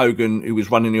to Billy Hogan, who was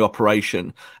running the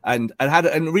operation, and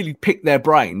really picked their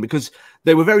brain, because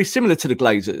they were very similar to the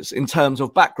Glazers in terms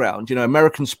of background,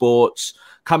 American sports,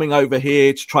 coming over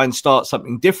here to try and start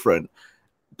something different.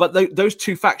 But those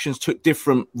two factions took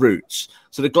different routes.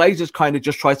 So the Glazers kind of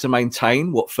just tried to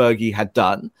maintain what Fergie had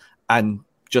done and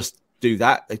just do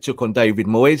that. They took on David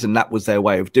Moyes, and that was their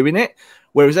way of doing it.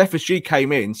 Whereas FSG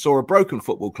came in, saw a broken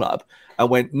football club and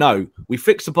went, no, we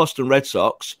fixed the Boston Red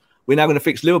Sox. We're now going to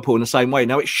fix Liverpool in the same way.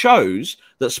 Now, it shows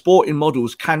that sporting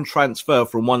models can transfer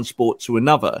from one sport to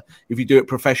another if you do it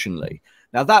professionally.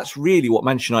 Now, that's really what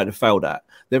Manchester United have failed at.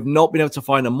 They've not been able to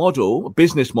find a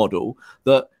business model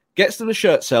that gets them the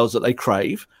shirt sales that they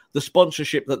crave, the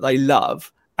sponsorship that they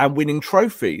love, and winning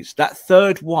trophies. That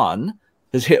third one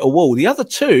has hit a wall. The other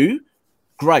two,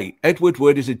 great. Ed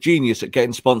Woodward is a genius at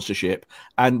getting sponsorship,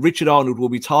 and Richard Arnold will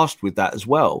be tasked with that as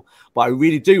well. But I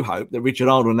really do hope that Richard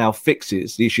Arnold now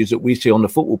fixes the issues that we see on the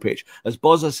football pitch. As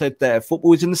Bozza said there,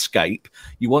 football is an escape.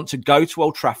 You want to go to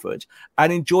Old Trafford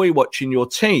and enjoy watching your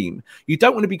team. You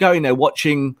don't want to be going there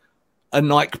watching a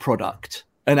Nike product,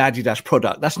 an Adidas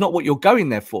product. That's not what you're going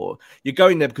there for. You're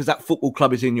going there because that football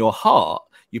club is in your heart.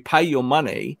 You pay your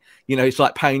money. It's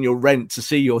like paying your rent to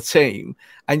see your team,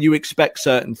 and you expect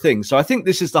certain things. So I think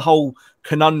this is the whole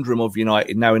conundrum of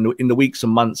United now in the weeks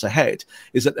and months ahead,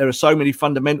 is that there are so many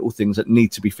fundamental things that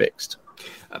need to be fixed.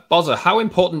 Bozza, how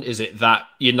important is it that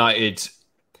United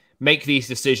make these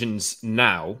decisions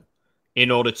now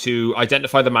in order to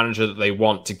identify the manager that they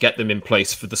want to get them in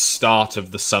place for the start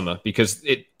of the summer? Because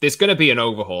there's going to be an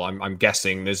overhaul, I'm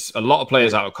guessing. There's a lot of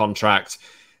players out of contract.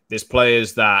 There's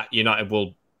players that United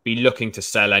will be looking to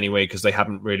sell anyway because they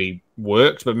haven't really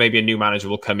worked, but maybe a new manager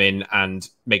will come in and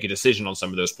make a decision on some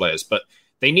of those players. But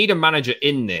they need a manager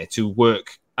in there to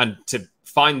work and to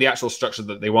find the actual structure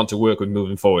that they want to work with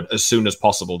moving forward as soon as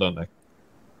possible, don't they?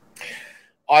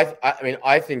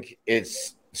 I think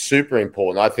it's super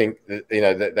important. I think that,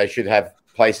 that they should have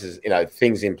places,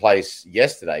 things in place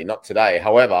yesterday, not today.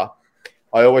 However,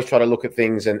 I always try to look at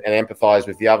things and empathize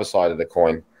with the other side of the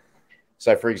coin.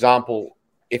 So, for example,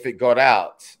 if it got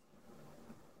out,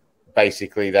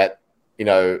 basically that,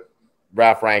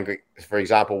 Ralf Rangnick, for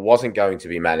example, wasn't going to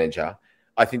be manager,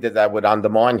 I think that would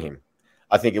undermine him.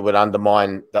 I think it would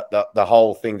undermine the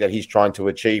whole thing that he's trying to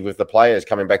achieve with the players,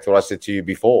 coming back to what I said to you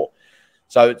before.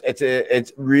 So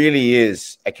it really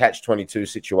is a catch-22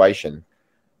 situation.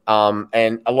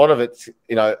 And a lot of it,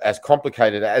 as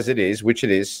complicated as it is, which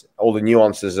it is, all the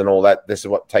nuances and all that, this is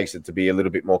what takes it to be a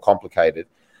little bit more complicated.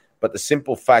 But the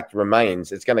simple fact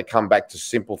remains, it's going to come back to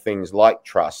simple things like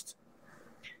trust,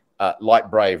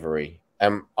 like bravery.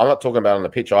 And I'm not talking about on the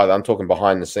pitch either. I'm talking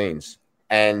behind the scenes.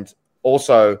 And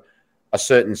also a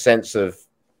certain sense of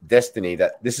destiny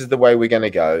that this is the way we're going to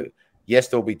go. Yes,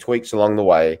 there'll be tweaks along the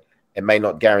way. It may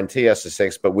not guarantee us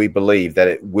success, but we believe that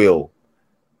it will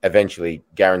eventually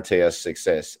guarantee us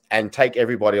success and take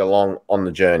everybody along on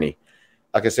the journey.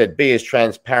 Like I said, be as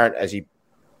transparent as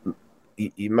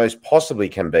you most possibly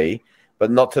can be,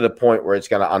 but not to the point where it's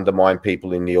going to undermine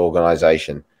people in the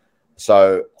organization.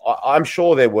 So I'm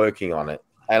sure they're working on it,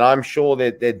 and I'm sure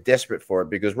they're desperate for it,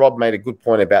 because Rob made a good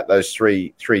point about those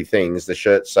three things: the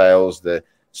shirt sales, the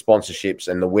sponsorships,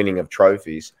 and the winning of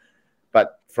trophies.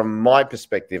 But from my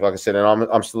perspective, like I said, and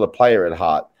I'm still a player at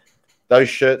heart, those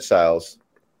shirt sales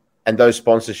and those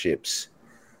sponsorships,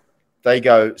 they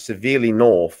go severely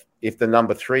north if the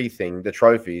number 3 thing, the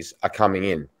trophies, are coming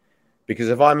in. Because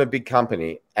if I'm a big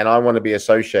company and I want to be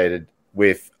associated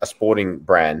with a sporting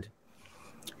brand,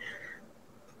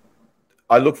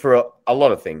 I look for a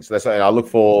lot of things. I look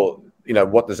for,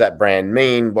 what does that brand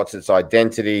mean? What's its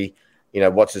identity?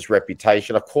 What's its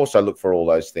reputation? Of course, I look for all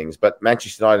those things. But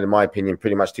Manchester United, in my opinion,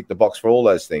 pretty much tick the box for all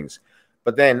those things.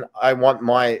 But then I want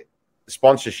my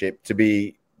sponsorship to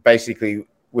be basically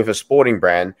with a sporting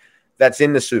brand that's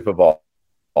in the Super Bowl,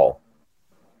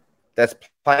 that's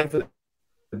playing for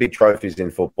the big trophies in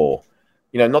football.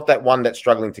 Not that one that's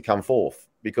struggling to come forth,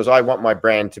 because I want my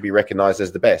brand to be recognized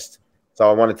as the best. So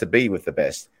I want it to be with the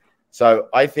best. So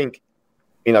I think,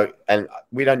 and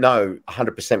we don't know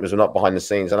 100% because we're not behind the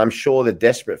scenes, and I'm sure they're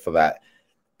desperate for that.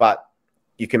 But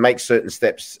you can make certain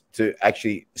steps to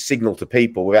actually signal to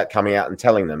people without coming out and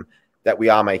telling them that we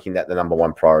are making that the number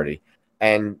 1 priority.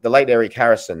 And the late Eric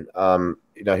Harrison,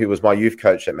 who was my youth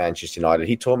coach at Manchester United,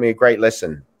 he taught me a great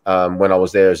lesson when I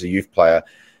was there as a youth player.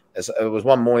 It was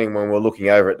one morning when we were looking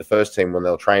over at the first team when they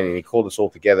were training. He called us all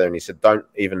together and he said, "Don't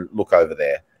even look over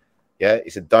there." Yeah, he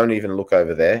said, "Don't even look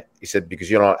over there." He said, "Because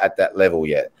you're not at that level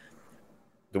yet.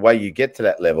 The way you get to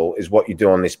that level is what you do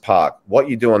on this park. What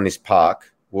you do on this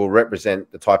park will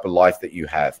represent the type of life that you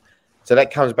have." So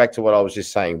that comes back to what I was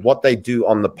just saying. What they do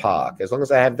on the park, as long as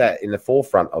they have that in the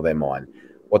forefront of their mind,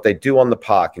 what they do on the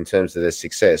park in terms of their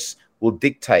success will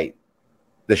dictate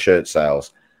the shirt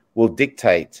sales, will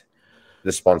dictate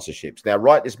the sponsorships. Now,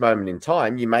 right this moment in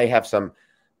time, you may have some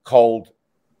cold,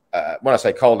 when I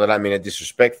say cold, I don't mean it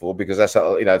disrespectful, because that's,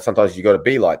 sometimes you got to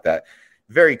be like that.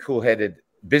 Very cool-headed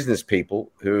business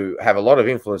people who have a lot of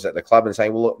influence at the club and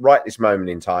saying, well, look, right this moment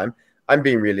in time, I'm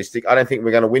being realistic. I don't think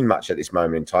we're going to win much at this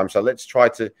moment in time. So let's try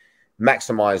to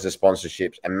maximize the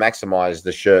sponsorships and maximize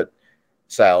the shirt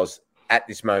sales at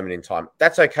this moment in time.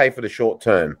 That's okay for the short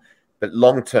term. But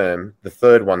long term, the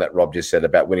third one that Rob just said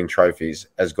about winning trophies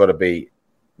has got to be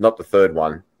not the third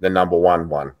one, the number 1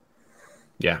 one.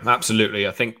 Yeah, absolutely.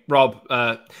 I think, Rob,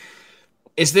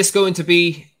 is this going to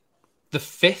be the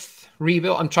 5th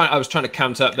rebuild? I was trying to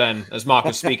count up then as Mark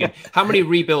was speaking. How many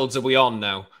rebuilds are we on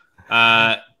now?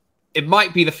 It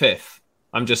might be the 5th.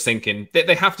 I'm just thinking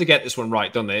they have to get this one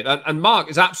right, don't they? And Mark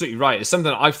is absolutely right. It's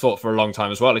something that I've thought for a long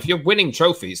time as well. If you're winning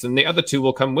trophies, then the other 2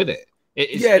 will come with it.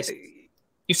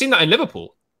 You've seen that in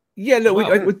Liverpool. Yeah,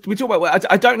 look, we talk about.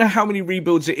 I don't know how many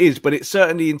rebuilds it is, but it's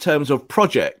certainly in terms of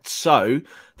projects. So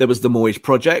there was the Moyes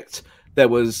project, there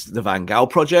was the Van Gaal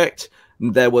project,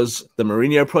 there was the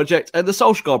Mourinho project, and the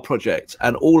Solskjaer project,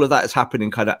 and all of that has happened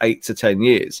in kind of 8 to 10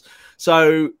 years.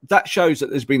 So that shows that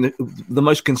there's been the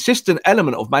most consistent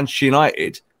element of Manchester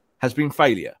United has been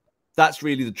failure. That's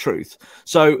really the truth.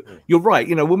 So you're right.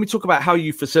 When we talk about how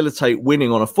you facilitate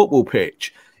winning on a football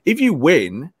pitch, if you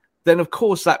win, then of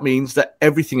course that means that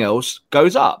everything else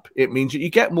goes up. It means that you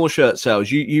get more shirt sales,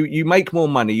 you make more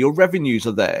money, your revenues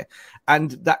are there,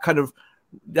 and that kind of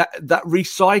that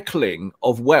recycling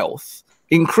of wealth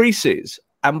increases.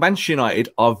 And Manchester United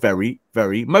are very,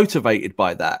 very motivated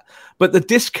by that. But the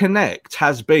disconnect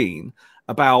has been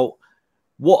about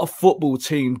what a football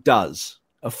team does.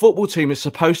 A football team is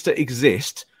supposed to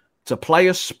exist to play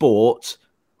a sport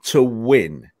to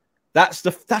win. That's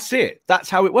it. That's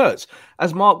how it works.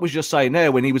 As Mark was just saying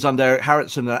there, when he was under Eric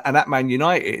Harrison and at Man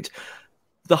United,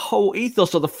 the whole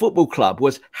ethos of the football club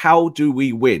was, how do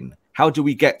we win? How do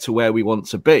we get to where we want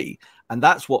to be? And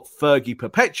that's what Fergie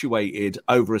perpetuated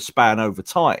over a span over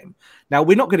time. Now,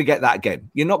 we're not going to get that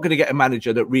again. You're not going to get a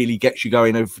manager that really gets you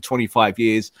going over for 25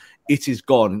 years. It is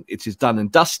gone. It is done and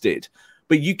dusted.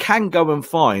 But you can go and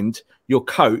find your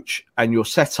coach and your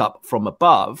setup from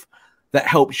above that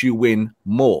helps you win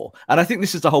more. And I think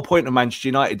this is the whole point of Manchester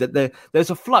United, that there's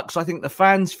a flux. I think the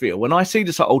fans feel, when I see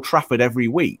this at Old Trafford every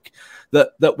week,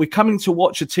 that we're coming to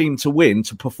watch a team to win,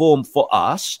 to perform for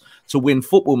us, to win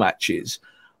football matches.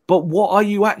 But what are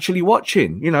you actually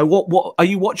watching? You know, what are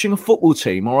you watching? A football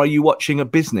team, or are you watching a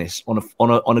business on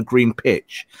a green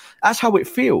pitch? That's how it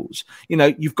feels. You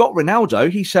know, you've got Ronaldo.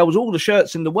 He sells all the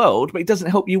shirts in the world, but he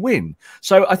doesn't help you win.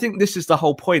 So I think this is the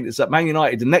whole point: is that Man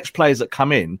United, the next players that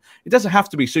come in, it doesn't have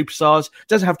to be superstars. It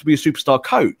doesn't have to be a superstar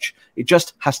coach. It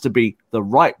just has to be the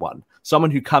right one.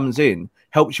 Someone who comes in,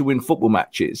 helps you win football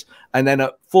matches, and then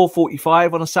at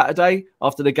 4:45 on a Saturday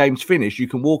after the game's finished, you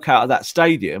can walk out of that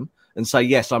stadium and say,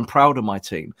 yes, I'm proud of my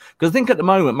team. Because I think at the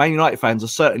moment, Man United fans are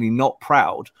certainly not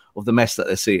proud of the mess that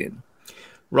they're seeing.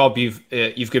 Rob, you've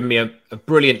given me a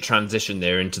brilliant transition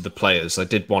there into the players. I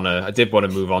did want to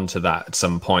move on to that at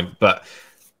some point, but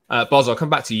Boz, I'll come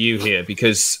back to you here,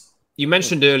 because you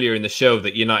mentioned earlier in the show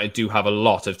that United do have a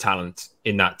lot of talent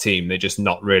in that team. They're just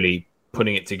not really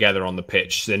putting it together on the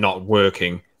pitch. They're not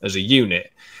working as a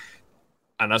unit.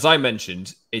 And as I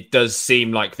mentioned, it does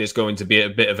seem like there's going to be a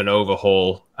bit of an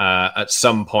overhaul at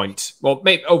some point. Well,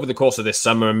 maybe over the course of this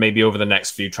summer and maybe over the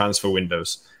next few transfer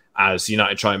windows, as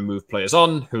United try and move players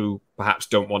on who perhaps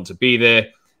don't want to be there,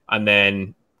 and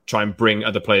then try and bring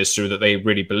other players through that they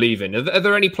really believe in. Are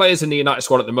there any players in the United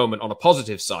squad at the moment on a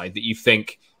positive side that you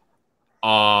think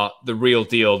are the real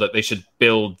deal, that they should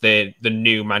build the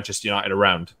new Manchester United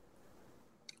around?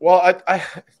 Well,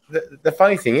 the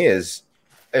funny thing is,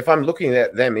 if I'm looking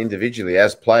at them individually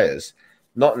as players,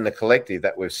 not in the collective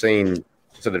that we've seen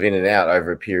sort of in and out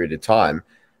over a period of time,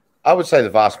 I would say the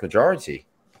vast majority.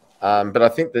 But I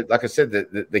think that, like I said,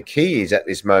 the key is at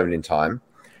this moment in time.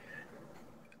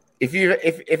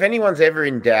 If anyone's ever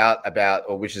in doubt about,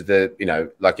 or which is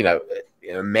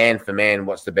man for man,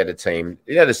 what's the better team?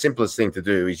 The simplest thing to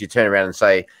do is you turn around and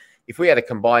say, if we had a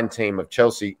combined team of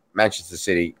Chelsea, Manchester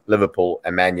City, Liverpool,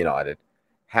 and Man United,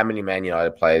 how many Man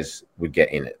United players would get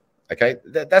in it? Okay,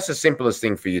 that's the simplest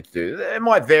thing for you to do. It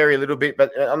might vary a little bit,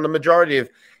 but on the majority of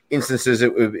instances,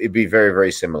 it'd be very,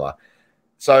 very similar.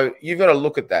 So you've got to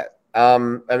look at that.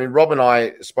 Rob and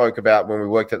I spoke about, when we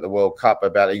worked at the World Cup,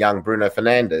 about a young Bruno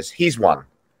Fernandes. He's one.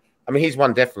 He's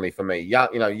one definitely for me.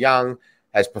 Young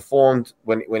has performed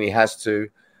when he has to.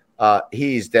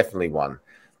 He is definitely one.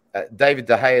 David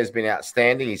De Gea has been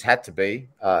outstanding. He's had to be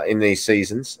in these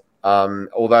seasons.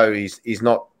 Although he's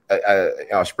not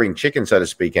a spring chicken, so to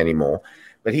speak, anymore,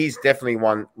 but he's definitely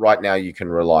one right now you can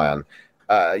rely on.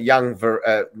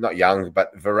 Not young,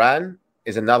 but Varane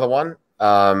is another one.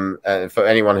 And for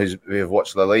anyone who've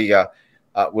watched La Liga,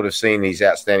 would have seen these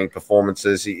outstanding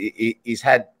performances. He's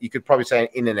had, you could probably say, an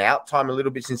in and out time a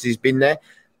little bit since he's been there,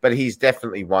 but he's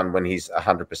definitely one when he's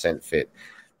 100% fit.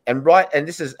 And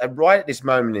this is right at this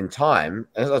moment in time,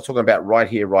 as I was talking about right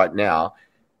here, right now.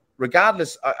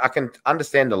 Regardless, I can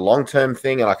understand the long-term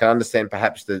thing, and I can understand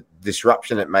perhaps the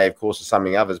disruption it may have caused to some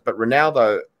others. But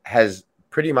Ronaldo has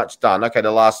pretty much done,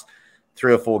 the last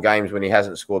 3 or 4 games when he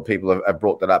hasn't scored, people have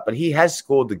brought that up. But he has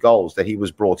scored the goals that he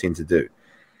was brought in to do.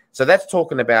 So that's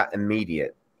talking about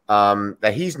immediate,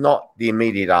 that he's not the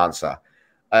immediate answer.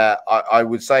 I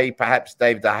would say perhaps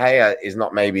David De Gea is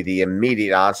not maybe the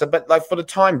immediate answer, but like for the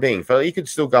time being, he could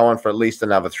still go on for at least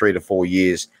another 3 to 4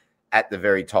 years at the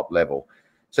very top level.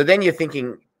 So then you're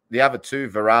thinking the other two,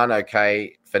 Varane,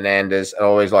 Fernandes, I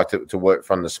always like to work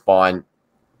from the spine.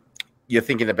 You're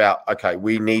thinking about,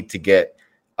 we need to get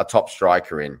a top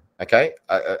striker in,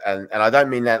 and I don't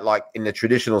mean that like in the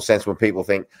traditional sense when people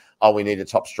think, we need a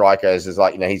top striker as is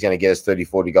like, he's going to get us 30,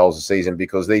 40 goals a season,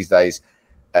 because these days,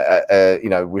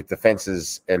 with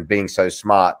defenses and being so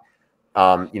smart,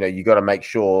 you got to make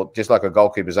sure, just like a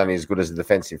goalkeeper is only as good as the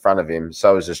defense in front of him,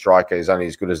 so is a striker is only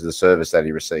as good as the service that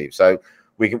he receives. So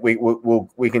we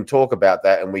can talk about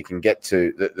that, and we can get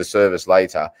to the service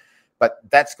later, but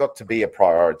that's got to be a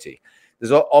priority.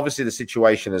 There's obviously the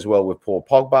situation as well with Paul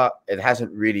Pogba. It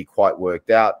hasn't really quite worked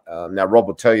out. Now, Rob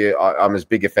will tell you, I'm as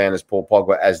big a fan as Paul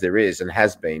Pogba as there is and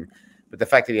has been, but the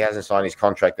fact that he hasn't signed his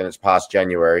contract and it's past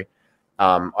January,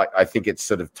 I think it's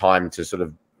sort of time to sort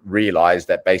of realize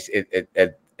that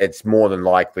it's more than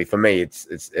likely, for me,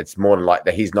 it's more than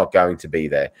likely that he's not going to be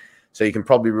there. So you can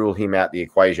probably rule him out the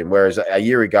equation. Whereas a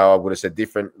year ago, I would have said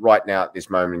different. Right now, at this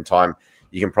moment in time,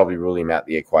 you can probably rule him out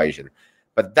the equation.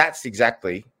 But that's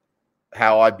exactly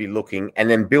how I'd be looking, and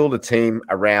then build a team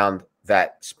around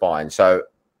that spine. So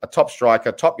a top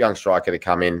striker, top young striker to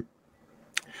come in.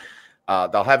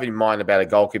 They'll have in mind about a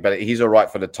goalkeeper, but he's all right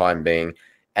for the time being,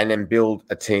 and then build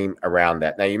a team around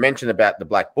that. Now, you mentioned about the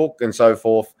Black Book and so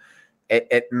forth.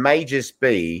 It may just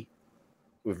be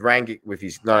with Rangnick, with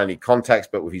his not only contacts,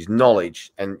 but with his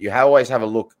knowledge. And you always have a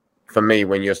look, for me,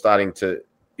 when you're starting to,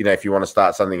 if you want to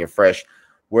start something afresh,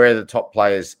 where are the top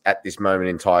players at this moment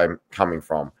in time coming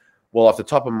from? Well, off the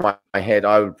top of my head,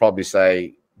 I would probably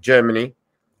say Germany,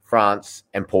 France,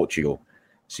 and Portugal.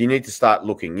 So you need to start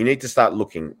looking. You need to start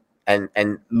looking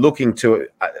and looking to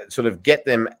sort of get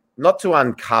them, not to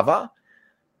uncover,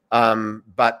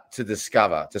 but to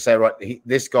discover, to say, right,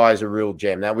 this guy's a real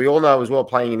gem. Now, we all know as well,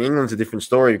 playing in England's a different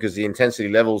story because the intensity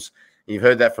levels, you've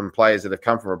heard that from players that have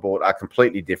come from abroad, are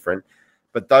completely different.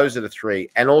 But those are the three.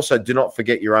 And also, do not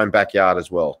forget your own backyard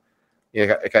as well.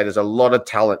 Okay, there's a lot of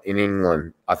talent in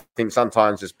England. I think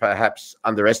sometimes it's perhaps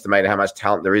underestimated how much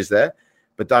talent there is there,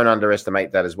 but don't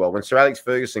underestimate that as well. When Sir Alex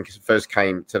Ferguson first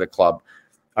came to the club,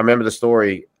 I remember the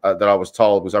story that I was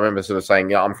told was, I remember sort of saying,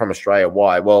 yeah, I'm from Australia.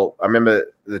 Why? Well, I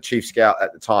remember the chief scout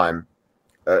at the time,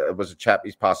 it was a chap,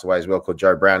 he's passed away as well, called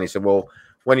Joe Brown. He said, well,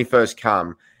 when he first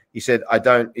come, he said,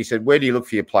 where do you look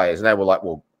for your players? And they were like,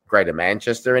 well, Greater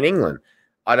Manchester in England.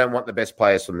 I don't want the best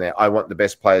players from there. I want the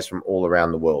best players from all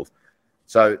around the world.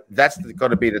 So that's got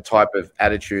to be the type of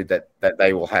attitude that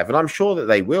they will have. And I'm sure that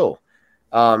they will.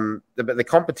 But the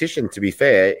competition, to be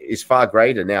fair, is far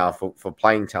greater now for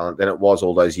playing talent than it was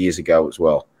all those years ago as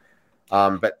well.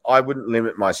 But I wouldn't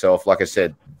limit myself, like I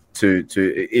said,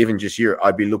 to even just Europe.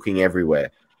 I'd be looking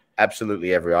everywhere,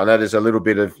 absolutely everywhere. I know there's a little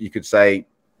bit of, you could say,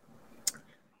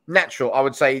 natural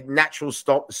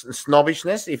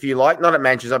snobbishness, if you like, not at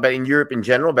Manchester, but in Europe in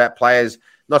general, about players,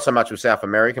 not so much with South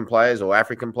American players or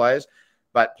African players,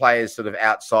 but players sort of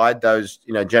outside those,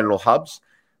 general hubs.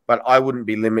 But I wouldn't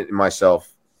be limiting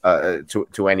myself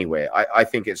to anywhere. I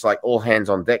think it's like all hands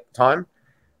on deck time,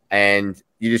 and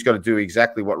you just got to do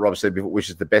exactly what Rob said before, which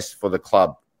is the best for the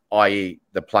club, i.e.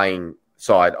 the playing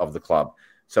side of the club.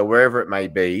 So wherever it may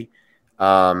be,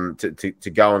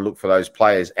 to go and look for those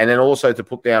players, and then also to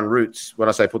put down roots. When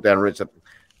I say put down roots,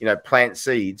 plant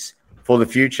seeds for the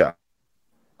future.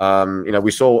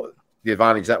 We saw the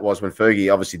advantage that was when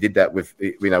Fergie obviously did that with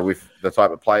the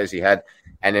type of players he had,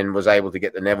 and then was able to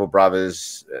get the Neville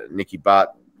brothers, Nicky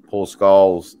Butt, Paul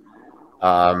Scholes,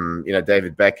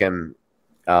 David Beckham,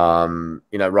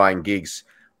 Ryan Giggs,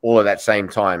 all at that same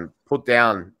time. Put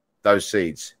down those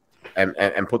seeds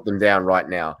and put them down right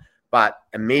now. But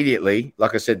immediately,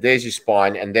 like I said, there's your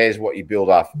spine and there's what you build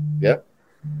up. Yeah.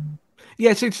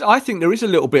 Yes, I think there is a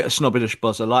little bit of snobbish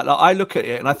buzzer. Like I look at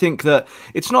it and I think that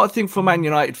it's not a thing for Man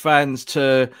United fans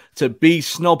to be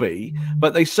snobby,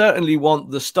 but they certainly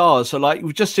want the stars. So like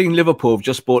we've just seen Liverpool have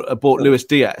just bought Luis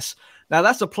Diaz. Now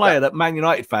that's a player that Man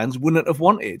United fans wouldn't have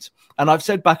wanted. And I've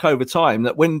said back over time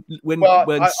that when I'm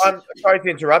sorry to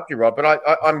interrupt you, Rob, but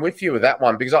I'm with you with that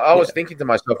one, because I was thinking to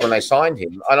myself when they signed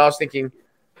him, and I was thinking,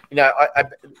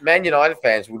 Man United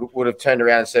fans would have turned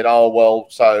around and said, oh, well,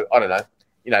 so I don't know,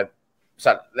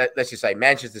 so let's just say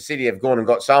Manchester City have gone and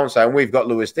got so-and-so, and we've got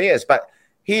Luis Diaz, but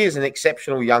he is an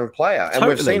exceptional young player. And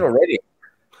we've seen already,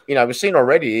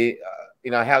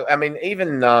 how, I mean,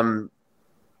 even the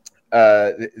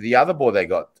other boy they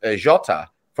got, Jota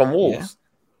from Wolves.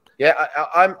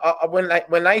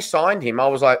 When they signed him, I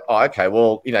was like, oh, okay,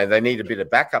 well, they need a bit of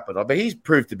backup and all, but he's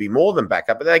proved to be more than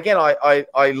backup. But then again,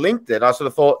 I linked it. I sort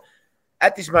of thought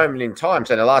at this moment in time,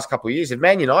 so in the last couple of years, if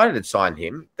Man United had signed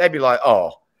him, they'd be like,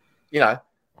 oh,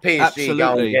 PSG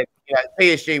go and get,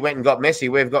 PSG went and got Messi.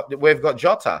 We've got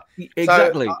Jota.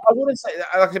 Exactly. So I wouldn't say,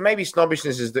 like, maybe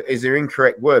snobbishness is the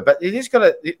incorrect word, but they've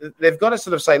got to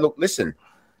sort of say, look, listen,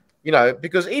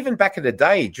 because even back in the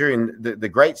day during the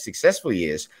great successful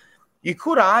years, you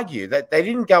could argue that they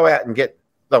didn't go out and get,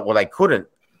 well, they couldn't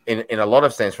in a lot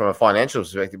of sense from a financial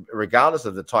perspective, regardless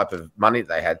of the type of money that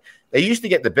they had. They used to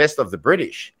get the best of the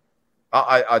British.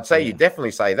 I'd say you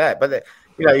definitely say that. But,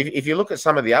 if you look at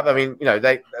some of the other, I mean,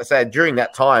 they said during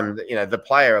that time, the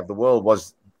player of the world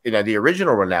was, the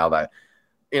original Ronaldo.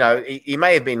 He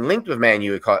may have been linked with Man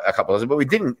U a couple of times, but we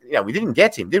didn't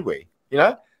get him, did we?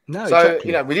 No, so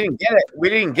exactly. We didn't get it. We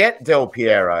didn't get Del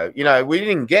Piero. We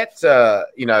didn't get the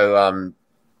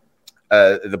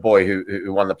boy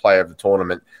who won the player of the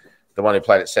tournament, the one who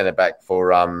played at centre back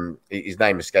for his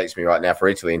name escapes me right now, for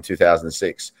Italy in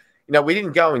 2006. We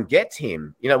didn't go and get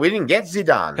him. We didn't get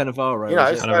Zidane. Cannavaro,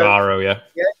 Cannavaro.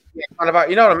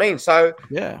 You know what I mean? So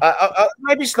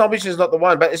maybe snobbish is not the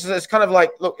one, but it's kind of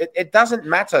like, look, it doesn't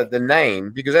matter the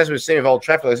name, because as we've seen with Old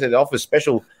Trafford, I said it offers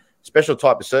special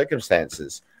type of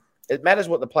circumstances. It matters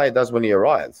what the player does when he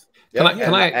arrives. Can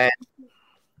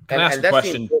Can I ask and a that's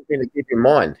question? the important thing to keep in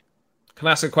mind. Can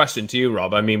I ask a question to you,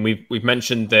 Rob? I mean, we've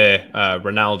mentioned the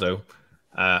Ronaldo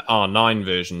R9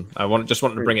 version. Just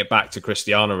wanted to bring it back to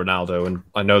Cristiano Ronaldo, and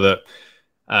I know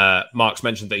that Mark's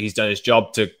mentioned that he's done his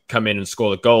job to come in and score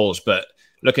the goals, but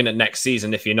looking at next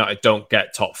season, if United don't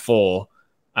get top 4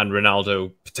 and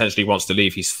Ronaldo potentially wants to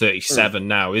leave, he's 37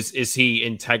 now. Is he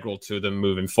integral to them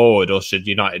moving forward, or should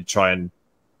United try and,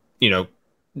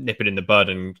 nip it in the bud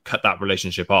and cut that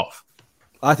relationship off?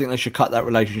 I think they should cut that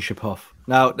relationship off.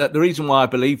 Now, the reason why I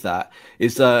believe that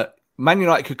is that Man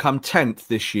United could come 10th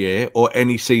this year or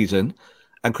any season,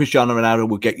 and Cristiano Ronaldo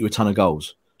will get you a ton of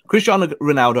goals. Cristiano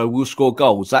Ronaldo will score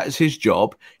goals. That is his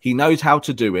job. He knows how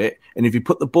to do it. And if you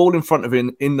put the ball in front of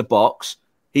him in the box,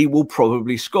 he will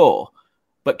probably score.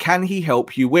 But can he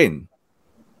help you win?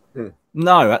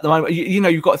 No, at the moment,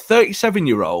 you've got a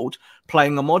 37-year-old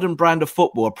playing a modern brand of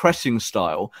football, a pressing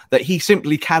style that he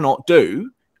simply cannot do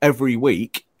every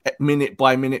week, minute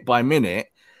by minute by minute.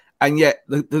 And yet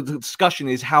the discussion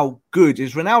is how good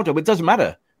is Ronaldo? But it doesn't matter.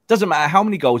 It doesn't matter how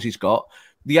many goals he's got.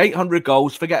 The 800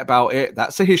 goals, forget about it.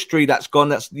 That's a history. That's gone.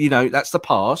 That's the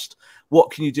past. What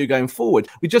can you do going forward?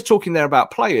 We're just talking there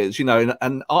about players,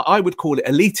 and I would call it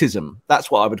elitism.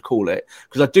 That's what I would call it.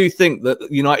 Because I do think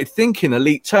that United think in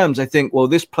elite terms. They think, well,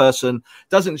 this person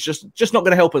doesn't just not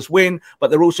going to help us win, but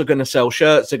they're also going to sell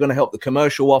shirts. They're going to help the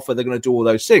commercial offer. They're going to do all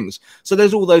those things. So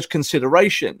there's all those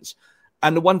considerations.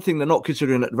 And the one thing they're not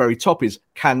considering at the very top is,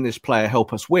 can this player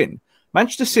help us win?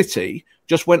 Manchester City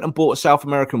just went and bought a South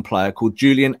American player called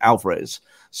Julian Alvarez.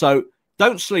 So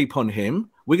don't sleep on him.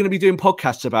 We're going to be doing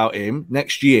podcasts about him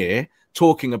next year,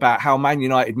 talking about how Man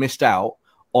United missed out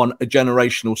on a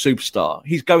generational superstar.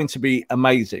 He's going to be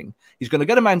amazing. He's going to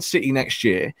go to Man City next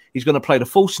year. He's going to play the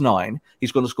false 9.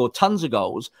 He's going to score tons of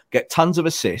goals, get tons of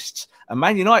assists. And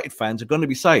Man United fans are going to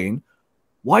be saying,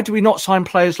 why do we not sign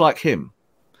players like him?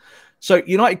 So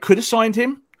United could have signed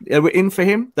him. They were in for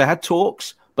him. They had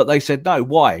talks. But they said no.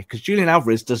 Why? Because Julian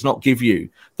Alvarez does not give you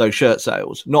those shirt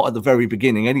sales, not at the very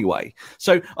beginning anyway.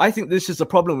 So I think this is the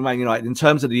problem with Man United in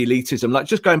terms of the elitism. Like,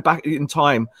 just going back in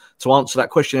time to answer that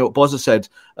question, what Bozza said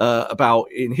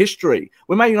about in history,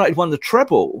 when Man United won the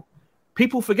treble,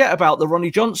 people forget about the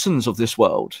Ronnie Johnsons of this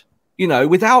world.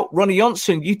 Without Ronnie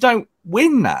Johnson, you don't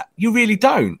win that. You really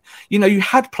don't. You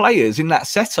had players in that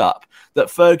setup that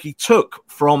Fergie took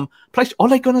from place.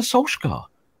 Ole Gunnar Solskjaer.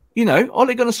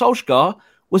 Ole Gunnar Solskjaer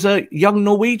was a young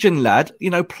Norwegian lad,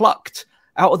 plucked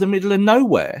out of the middle of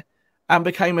nowhere and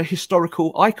became a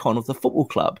historical icon of the football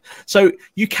club. So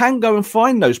you can go and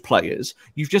find those players.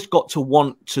 You've just got to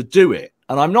want to do it.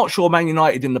 And I'm not sure Man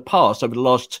United in the past, over the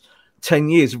last 10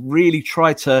 years, really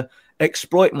tried to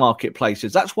exploit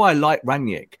marketplaces. That's why I like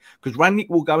Rangnick, because Rangnick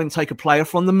will go and take a player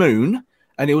from the moon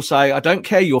and he'll say, I don't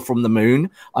care you're from the moon.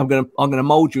 I'm going to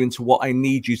mold you into what I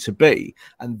need you to be.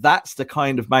 And that's the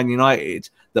kind of Man United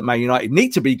that Man United need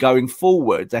to be going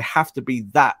forward. They have to be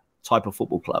that type of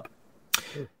football club.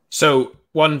 So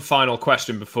one final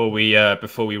question before we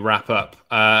wrap up.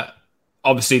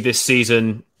 Obviously, this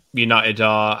season, United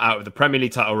are out of the Premier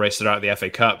League title race. They're out of the FA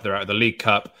Cup. They're out of the League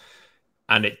Cup.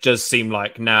 And it does seem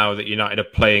like now that United are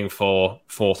playing for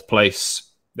 4th place,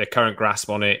 their current grasp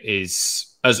on it is,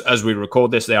 as we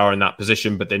record this, they are in that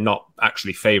position, but they're not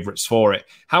actually favourites for it.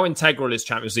 How integral is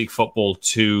Champions League football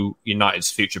to United's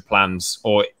future plans?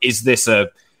 Or is this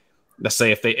let's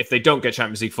say if they don't get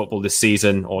Champions League football this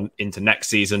season or into next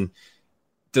season,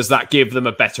 does that give them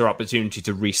a better opportunity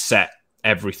to reset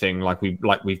everything like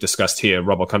we've discussed here?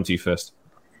 Rob, I'll come to you first.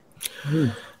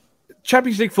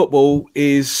 Champions League football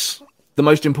is the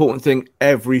most important thing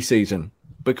every season,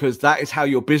 because that is how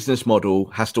your business model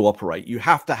has to operate. You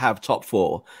have to have top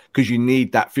 4 because you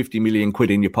need that 50 million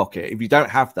quid in your pocket. If you don't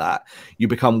have that, you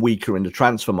become weaker in the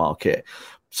transfer market.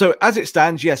 So as it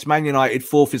stands, yes, Man United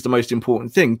 4th is the most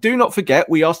important thing. Do not forget,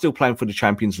 we are still playing for the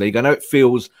Champions League. I know it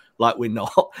feels like we're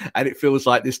not, and it feels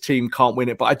like this team can't win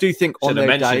it. But I do think on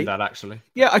their day, that actually,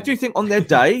 I do think on their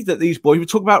day that these boys, we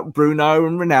talk about Bruno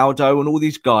and Ronaldo and all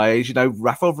these guys.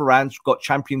 Rafael Varane's got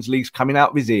Champions Leagues coming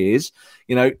out of his ears.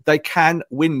 They can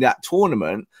win that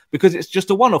tournament because it's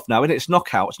just a one-off now, and it's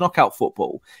knockout. It's knockout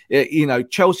football.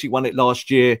 Chelsea won it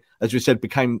last year, as we said,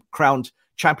 became crowned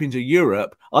champions of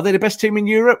Europe. Are they the best team in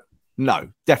Europe? No,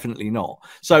 definitely not.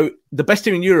 So the best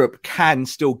team in Europe can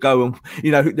still go and,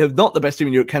 they're not the best team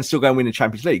in Europe, can still go and win the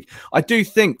Champions League. I do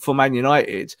think for Man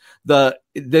United that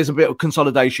there's a bit of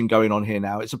consolidation going on here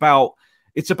now. It's about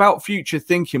future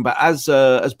thinking. But as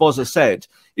Bozza said,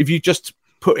 if you just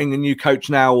put in a new coach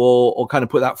now or kind of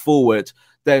put that forward,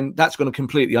 then that's going to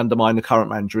completely undermine the current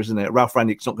manager, isn't it? Ralf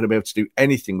Rangnick's not going to be able to do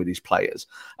anything with his players.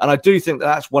 And I do think that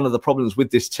that's one of the problems with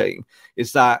this team,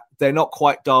 is that they're not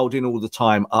quite dialed in all the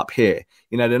time up here.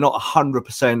 You know, they're not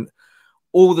 100%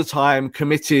 all the time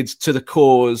committed to the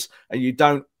cause, and you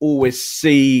don't always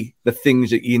see the things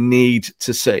that you need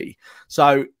to see.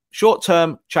 So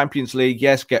short-term Champions League,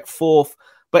 yes, get fourth.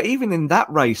 But even in that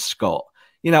race, Scott,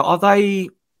 you know, are they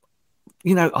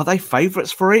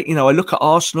favourites for it? You know, I look at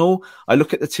Arsenal, I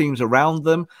look at the teams around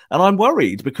them, and I'm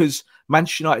worried because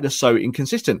Manchester United are so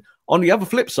inconsistent. On the other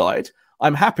flip side,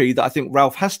 I'm happy that I think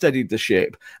Ralf has steadied the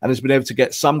ship and has been able to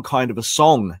get some kind of a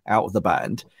song out of the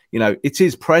band. You know, it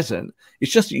is present.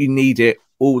 It's just that you need it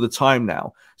all the time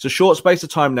now. It's a short space of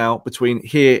time now between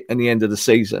here and the end of the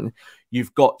season.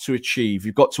 You've got to achieve.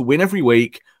 You've got to win every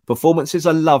week. Performances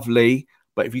are lovely,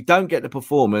 but if you don't get the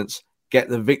performance, get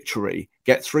the victory,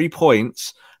 get 3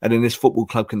 points, and then this football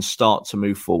club can start to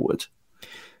move forward.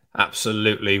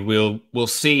 Absolutely. We'll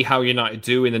see how United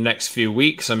do in the next few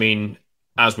weeks. I mean,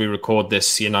 as we record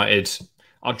this, United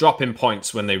are dropping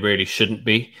points when they really shouldn't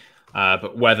be.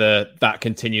 But whether that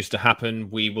continues to happen,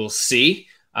 we will see.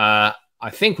 I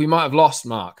think we might have lost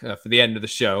Mark for the end of the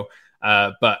show.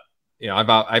 But you know,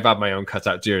 I've had my own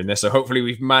cutout during this, so hopefully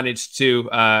we've managed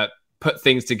to put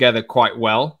things together quite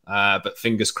well. But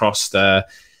fingers crossed,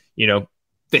 you know,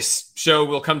 this show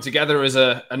will come together as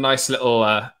a nice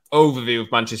little overview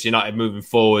of Manchester United moving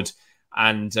forward.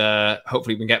 And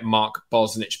hopefully we can get Mark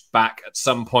Bosnich back at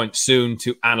some point soon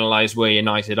to analyse where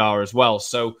United are as well.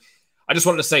 So I just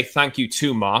wanted to say thank you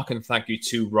to Mark and thank you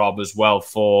to Rob as well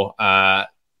for,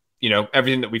 you know,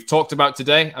 everything that we've talked about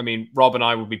today. I mean, Rob and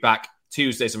I will be back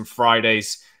Tuesdays and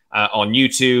Fridays on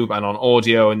YouTube and on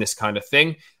audio and this kind of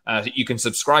thing. You can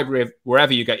subscribe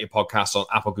wherever you get your podcasts, on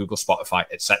Apple, Google, Spotify,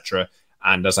 etc.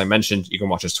 And as I mentioned, you can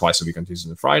watch us twice a week on Tuesdays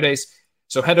and Fridays.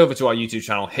 So head over to our YouTube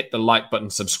channel, hit the like button,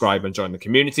 subscribe, and join the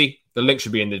community. The link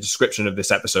should be in the description of this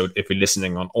episode if you're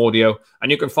listening on audio. And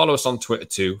you can follow us on Twitter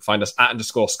too. Find us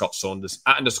 @_Scott Saunders,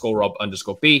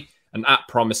 @_Rob_B, and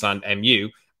 @PromiselandMU.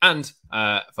 And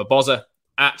for Bozza,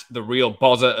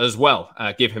 @TheRealBozza as well.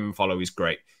 Give him a follow. He's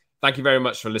great. Thank you very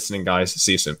much for listening, guys.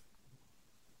 See you soon.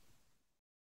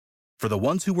 For the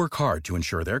ones who work hard to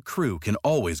ensure their crew can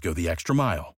always go the extra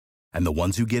mile, and the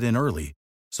ones who get in early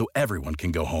so everyone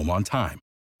can go home on time,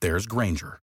 there's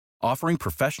Grainger, offering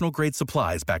professional-grade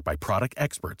supplies backed by product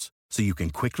experts so you can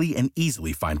quickly and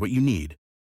easily find what you need.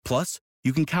 Plus,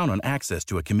 you can count on access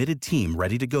to a committed team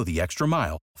ready to go the extra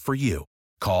mile for you.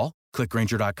 Call, click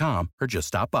Grainger.com, or just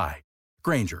stop by.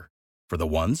 Grainger, for the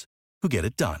ones who get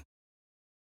it done.